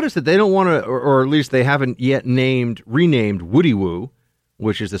you notice that they don't want to, or at least they haven't yet renamed Woody Woo,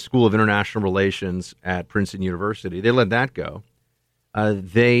 which is the School of International Relations at Princeton University. They let that go.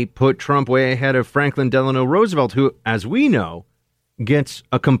 They put Trump way ahead of Franklin Delano Roosevelt, who, as we know, gets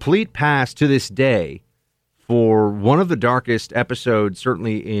a complete pass to this day for one of the darkest episodes,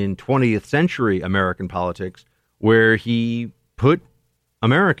 certainly in 20th century American politics, where he put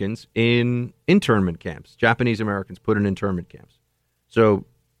Americans in internment camps, Japanese Americans put in internment camps. So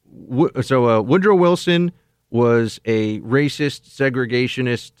Woodrow Wilson was a racist,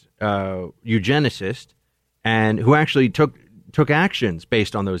 segregationist, eugenicist, and who actually took actions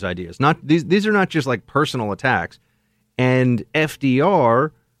based on those ideas. These are not just like personal attacks. And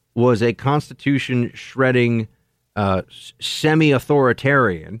FDR was a constitution-shredding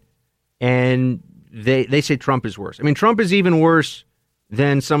semi-authoritarian, and they say Trump is worse. I mean, Trump is even worse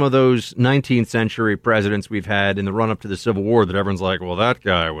than some of those 19th century presidents we've had in the run-up to the Civil War that everyone's like, well, that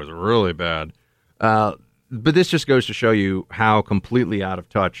guy was really bad. But this just goes to show you how completely out of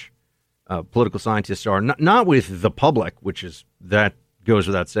touch political scientists are, not with the public, that goes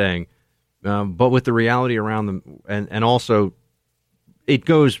without saying, but with the reality around them. And also, it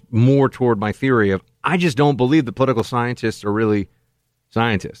goes more toward my theory of, I just don't believe that political scientists are really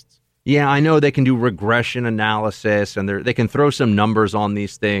scientists. Yeah, I know they can do regression analysis, and they can throw some numbers on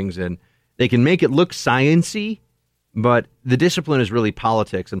these things, and they can make it look science-y, But the discipline is really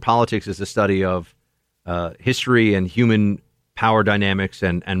politics, and politics is the study of history and human power dynamics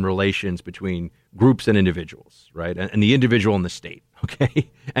and relations between groups and individuals, right? And the individual and the state, okay?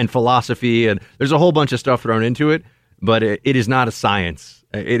 And philosophy, and there's a whole bunch of stuff thrown into it, but it is not a science.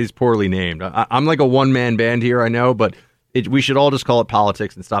 It is poorly named. I'm like a one-man band here, I know, but we should all just call it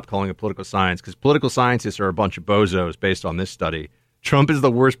politics and stop calling it political science, because political scientists are a bunch of bozos based on this study. Trump is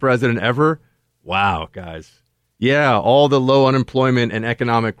the worst president ever? Wow, guys. Yeah, all the low unemployment and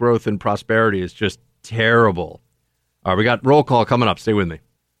economic growth and prosperity is just terrible. All right, we got roll call coming up. Stay with me.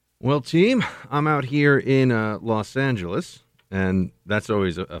 Well, team, I'm out here in Los Angeles, and that's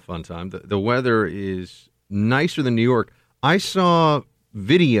always a fun time. The weather is nicer than New York. I saw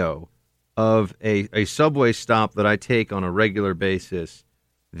video of a subway stop that I take on a regular basis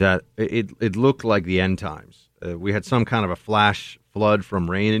that it looked like the end times. We had some kind of a flash flood from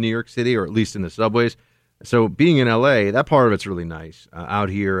rain in New York City, or at least in the subways. So being in L.A., that part of it's really nice. Out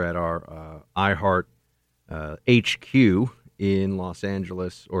here at our iHeart HQ in Los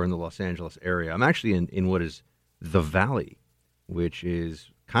Angeles, or in the Los Angeles area. I'm actually in what is the Valley, which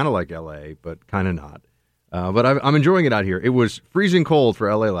is kind of like L.A., but kind of not. But I'm enjoying it out here. It was freezing cold for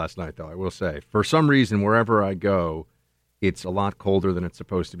L.A. last night, though, I will say. For some reason, wherever I go, it's a lot colder than it's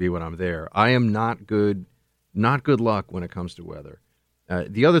supposed to be when I'm there. I am not good luck when it comes to weather.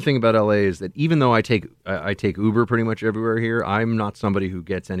 The other thing about L.A. is that even though I take Uber pretty much everywhere here, I'm not somebody who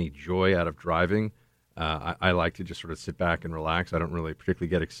gets any joy out of driving. I like to just sort of sit back and relax. I don't really particularly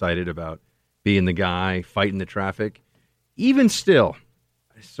get excited about being the guy fighting the traffic. Even still,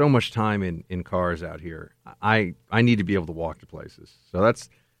 so much time in cars out here. I need to be able to walk to places. So that's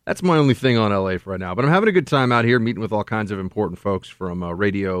my only thing on L.A. for right now. But I'm having a good time out here, meeting with all kinds of important folks from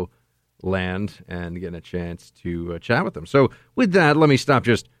radio land and getting a chance to chat with them. So with that, let me stop.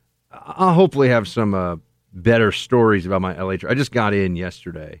 I'll hopefully have some better stories about my LA trip. I just got in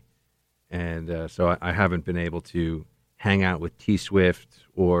yesterday, and so I haven't been able to hang out with T Swift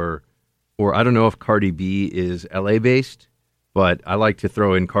or I don't know if Cardi B is LA based, but I like to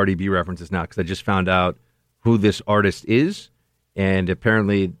throw in Cardi B references now because I just found out who this artist is, and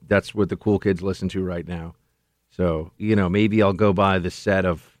apparently that's what the cool kids listen to right now. So maybe I'll go by the set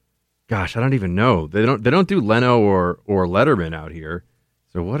of. Gosh, I don't even know. They don't do Leno or Letterman out here.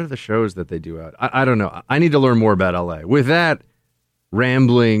 So what are the shows that they do out? I don't know. I need to learn more about LA. With that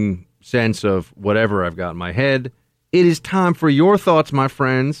rambling sense of whatever I've got in my head, it is time for your thoughts, my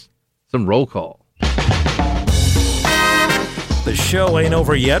friends. Some roll call. The show ain't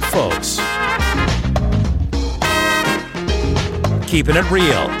over yet, folks. Keeping it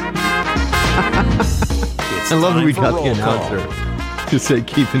real. I love that we got the announcer to say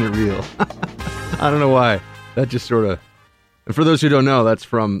keeping it real. I don't know why. That just sort of... And for those who don't know, that's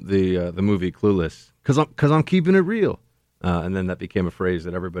from the movie Clueless. Because I'm keeping it real. And then that became a phrase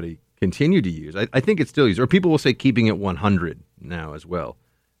that everybody continued to use. I think it's still used. Or people will say keeping it 100 now as well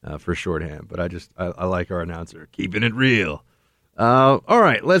for shorthand. But I like our announcer. Keeping it real. All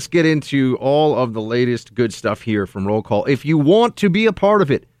right, let's get into all of the latest good stuff here from Roll Call. If you want to be a part of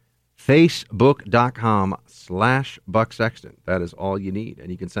it, Facebook.com/Buck Sexton. That is all you need.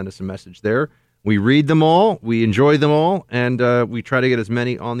 And you can send us a message there. We read them all. We enjoy them all. And we try to get as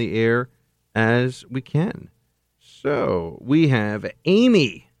many on the air as we can. So we have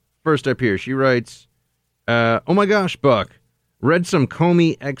Amy first up here. She writes, oh my gosh, Buck. Read some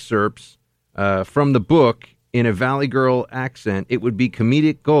Comey excerpts from the book in a Valley Girl accent. It would be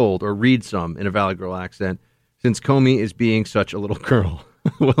comedic gold, or read some in a Valley Girl accent, since Comey is being such a little girl.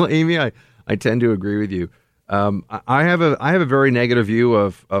 Well, Amy, I tend to agree with you. I have a very negative view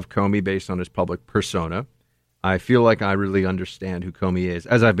of Comey based on his public persona. I feel like I really understand who Comey is,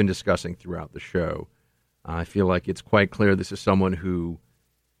 as I've been discussing throughout the show. I feel like it's quite clear this is someone who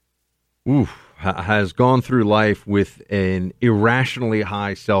has gone through life with an irrationally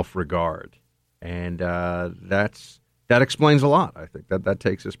high self-regard. And that explains a lot. I think that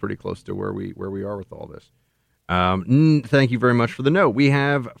takes us pretty close to where we are with all this. Thank you very much for the note. We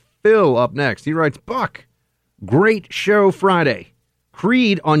have Phil up next. He writes, Buck, great show Friday.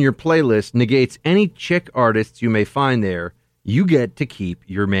 Creed on your playlist negates any chick artists you may find there. You get to keep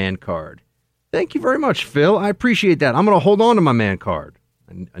your man card. Thank you very much, Phil. I appreciate that. I'm going to hold on to my man card.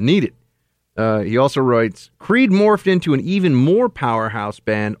 I need it. He also writes, Creed morphed into an even more powerhouse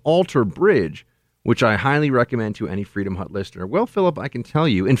band, Alter Bridge, which I highly recommend to any Freedom Hut listener. Well, Philip, I can tell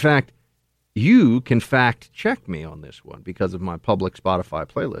you. In fact, you can fact check me on this one because of my public Spotify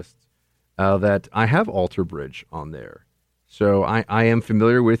playlists, that I have Alter Bridge on there. So I am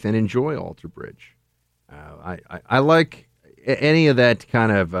familiar with and enjoy Alter Bridge. I like any of that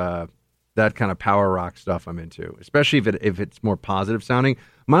kind of that kind of power rock stuff I'm into, especially if it's more positive sounding.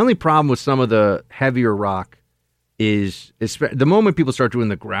 My only problem with some of the heavier rock is the moment people start doing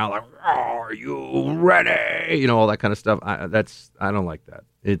the growl, like, "Are you ready?" All that kind of stuff. I don't like that.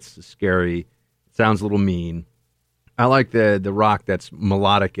 It's scary. It sounds a little mean. I like the rock that's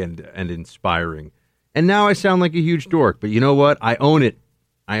melodic and inspiring. And now I sound like a huge dork, but you know what? I own it.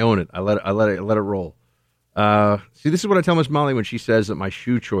 I let it roll. See, this is what I tell Miss Molly when she says that my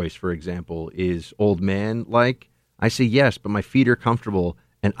shoe choice, for example, is old man-like. I say yes, but my feet are comfortable,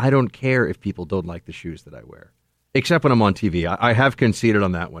 and I don't care if people don't like the shoes that I wear. Except when I'm on TV. I have conceded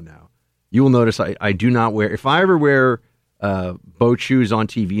on that one now. You will notice I do not wear... If I ever wear boat shoes on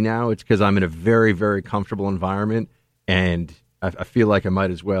TV now, it's because I'm in a very, very comfortable environment, and I feel like I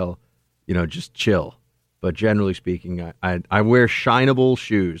might as well, just chill. But generally speaking, I wear shinable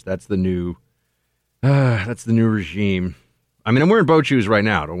shoes. That's the new regime. I mean, I'm wearing boat shoes right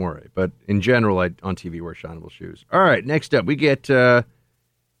now, don't worry. But in general, I on TV wear shinable shoes. All right, next up, we get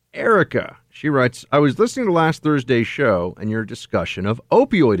Erica. She writes, I was listening to last Thursday's show and your discussion of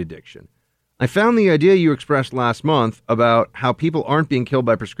opioid addiction. I found the idea you expressed last month about how people aren't being killed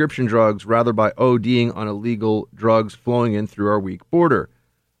by prescription drugs, rather by ODing on illegal drugs flowing in through our weak border.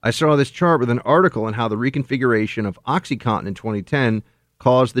 I saw this chart with an article on how the reconfiguration of OxyContin in 2010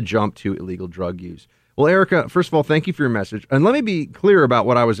 caused the jump to illegal drug use. Well, Erica, first of all, thank you for your message. And let me be clear about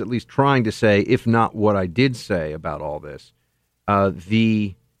what I was at least trying to say, if not what I did say about all this.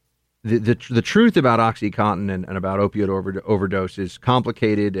 The truth about OxyContin and about opioid overdose is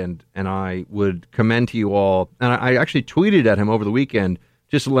complicated, and I would commend to you all, and I actually tweeted at him over the weekend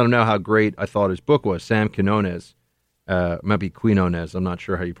just to let him know how great I thought his book was, Sam Quinones. Might be Quinones, I'm not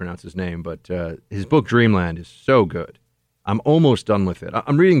sure how you pronounce his name, but his book Dreamland is so good. I'm almost done with it.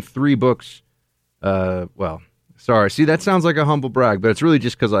 I'm reading 3 books. Sorry. See, that sounds like a humble brag, but it's really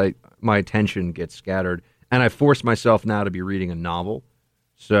just because my attention gets scattered, and I force myself now to be reading a novel.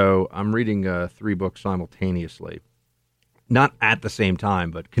 So I'm reading 3 books simultaneously. Not at the same time,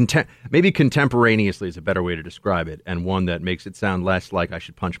 but maybe contemporaneously is a better way to describe it, and one that makes it sound less like I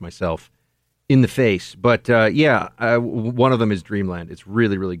should punch myself in the face. But one of them is Dreamland. It's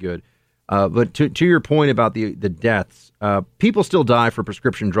really, really good. But to your point about the deaths, people still die for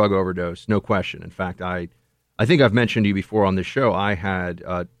prescription drug overdose, no question. In fact, I think I've mentioned to you before on this show, I had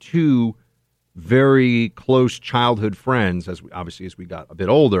 2 very close childhood friends, as we got a bit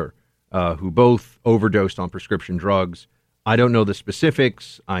older, who both overdosed on prescription drugs. I don't know the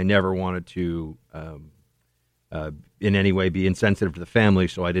specifics. I never wanted to in any way be insensitive to the family,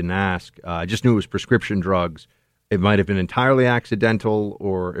 so I didn't ask. I just knew it was prescription drugs. It might have been entirely accidental,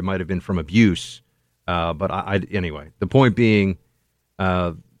 or it might have been from abuse. But anyway, the point being,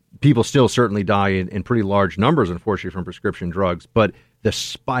 people still certainly die in pretty large numbers, unfortunately, from prescription drugs. But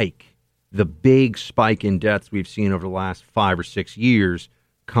the big spike in deaths we've seen over the last 5 or 6 years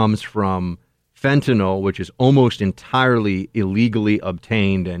comes from fentanyl, which is almost entirely illegally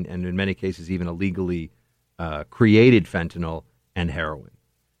obtained and in many cases even illegally created fentanyl, and heroin.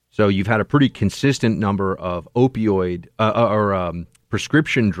 So you've had a pretty consistent number of opioid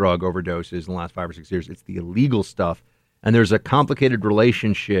prescription drug overdoses in the last 5 or 6 years. It's the illegal stuff. And there's a complicated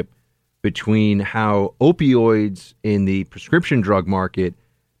relationship between how opioids in the prescription drug market,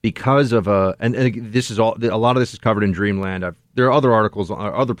 because of and this is a lot of this is covered in Dreamland. There are other articles,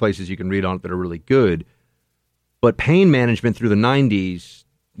 other places you can read on it that are really good. But pain management through the 90s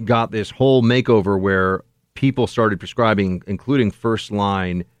got this whole makeover where people started prescribing, including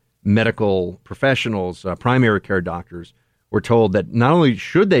first-line medical professionals, primary care doctors, were told that not only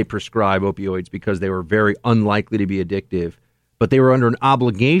should they prescribe opioids because they were very unlikely to be addictive, but they were under an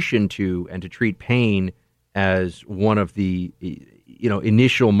obligation to treat pain as one of the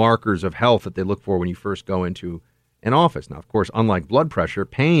initial markers of health that they look for when you first go into an office. Now, of course, unlike blood pressure,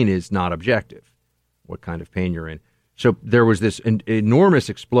 pain is not objective, what kind of pain you're in. So there was this enormous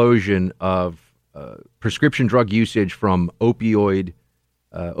explosion of prescription drug usage from opioid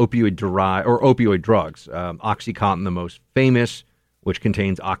drugs. OxyContin, the most famous, which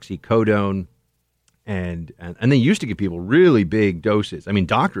contains oxycodone, and they used to give people really big doses. I mean,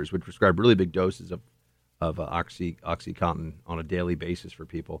 doctors would prescribe really big doses of OxyContin on a daily basis for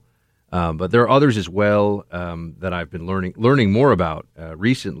people. But there are others as well that I've been learning more about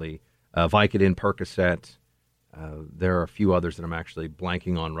recently. Vicodin, Percocet. There are a few others that I'm actually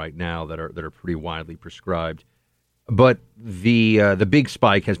blanking on right now that are pretty widely prescribed. But the big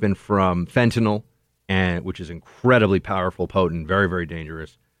spike has been from fentanyl, which is incredibly powerful, potent, very, very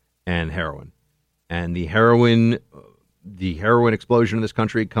dangerous, and heroin. And the heroin explosion in this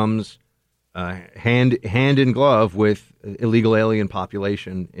country comes hand in glove with illegal alien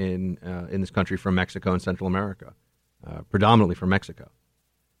population in this country from Mexico and Central America, predominantly from Mexico.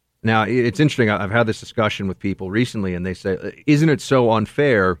 Now, it's interesting. I've had this discussion with people recently, and they say, isn't it so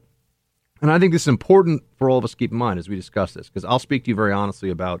unfair? And I think this is important for all of us to keep in mind as we discuss this, because I'll speak to you very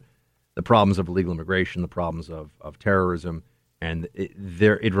honestly about the problems of illegal immigration, the problems of terrorism, and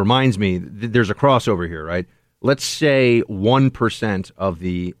it reminds me, there's a crossover here, right? Let's say 1% of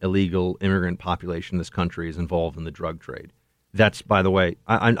the illegal immigrant population in this country is involved in the drug trade. That's, by the way,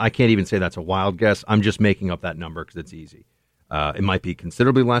 I can't even say that's a wild guess. I'm just making up that number because it's easy. It might be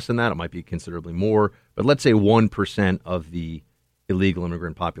considerably less than that. It might be considerably more. But let's say 1% of the illegal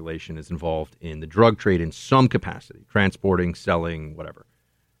immigrant population is involved in the drug trade in some capacity, transporting, selling, whatever.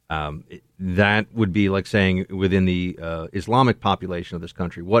 That would be like saying within the Islamic population of this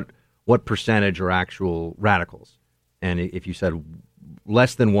country, what percentage are actual radicals? And if you said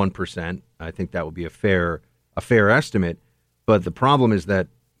less than 1%, I think that would be a fair estimate. But the problem is that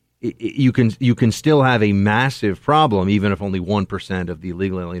you can still have a massive problem, even if only 1% of the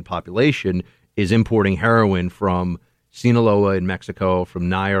illegal alien population is importing heroin from Sinaloa in Mexico, from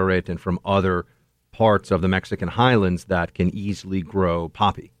Nayarit, and from other parts of the Mexican highlands that can easily grow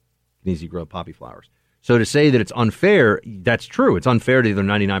poppy flowers. So to say that it's unfair, that's true. It's unfair to the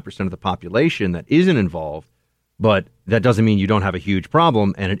 99% of the population that isn't involved, but that doesn't mean you don't have a huge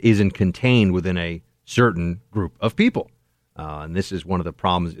problem and it isn't contained within a certain group of people. And this is one of the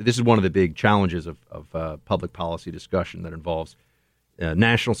problems. This is one of the big challenges of public policy discussion that involves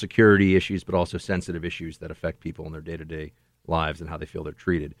national security issues, but also sensitive issues that affect people in their day-to-day lives and how they feel they're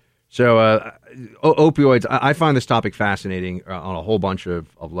treated. So opioids, I find this topic fascinating on a whole bunch of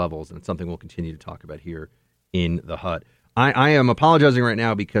levels, and it's something we'll continue to talk about here in the Hut. I am apologizing right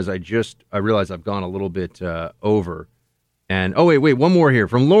now because I realize I've gone a little bit over. And, wait, one more here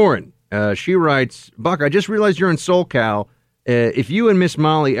from Lauren. She writes, Buck, I just realized you're in SoCal. If you and Miss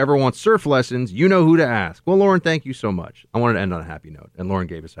Molly ever want surf lessons, you know who to ask. Well, Lauren, thank you so much. I wanted to end on a happy note, and Lauren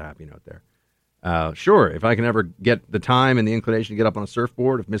gave us a happy note there. Sure, if I can ever get the time and the inclination to get up on a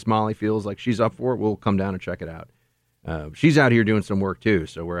surfboard, if Miss Molly feels like she's up for it, we'll come down and check it out. She's out here doing some work, too,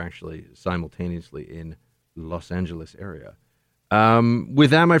 so we're actually simultaneously in Los Angeles area.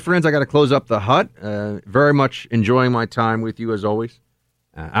 With that, my friends, I got to close up the Hut. Very much enjoying my time with you, as always,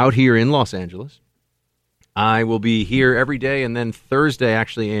 out here in Los Angeles. I will be here every day, and then Thursday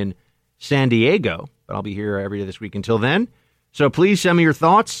actually in San Diego, but I'll be here every day this week until then. So please send me your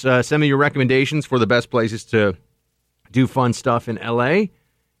thoughts, send me your recommendations for the best places to do fun stuff in L.A.,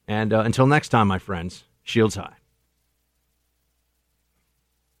 and until next time, my friends, shields high.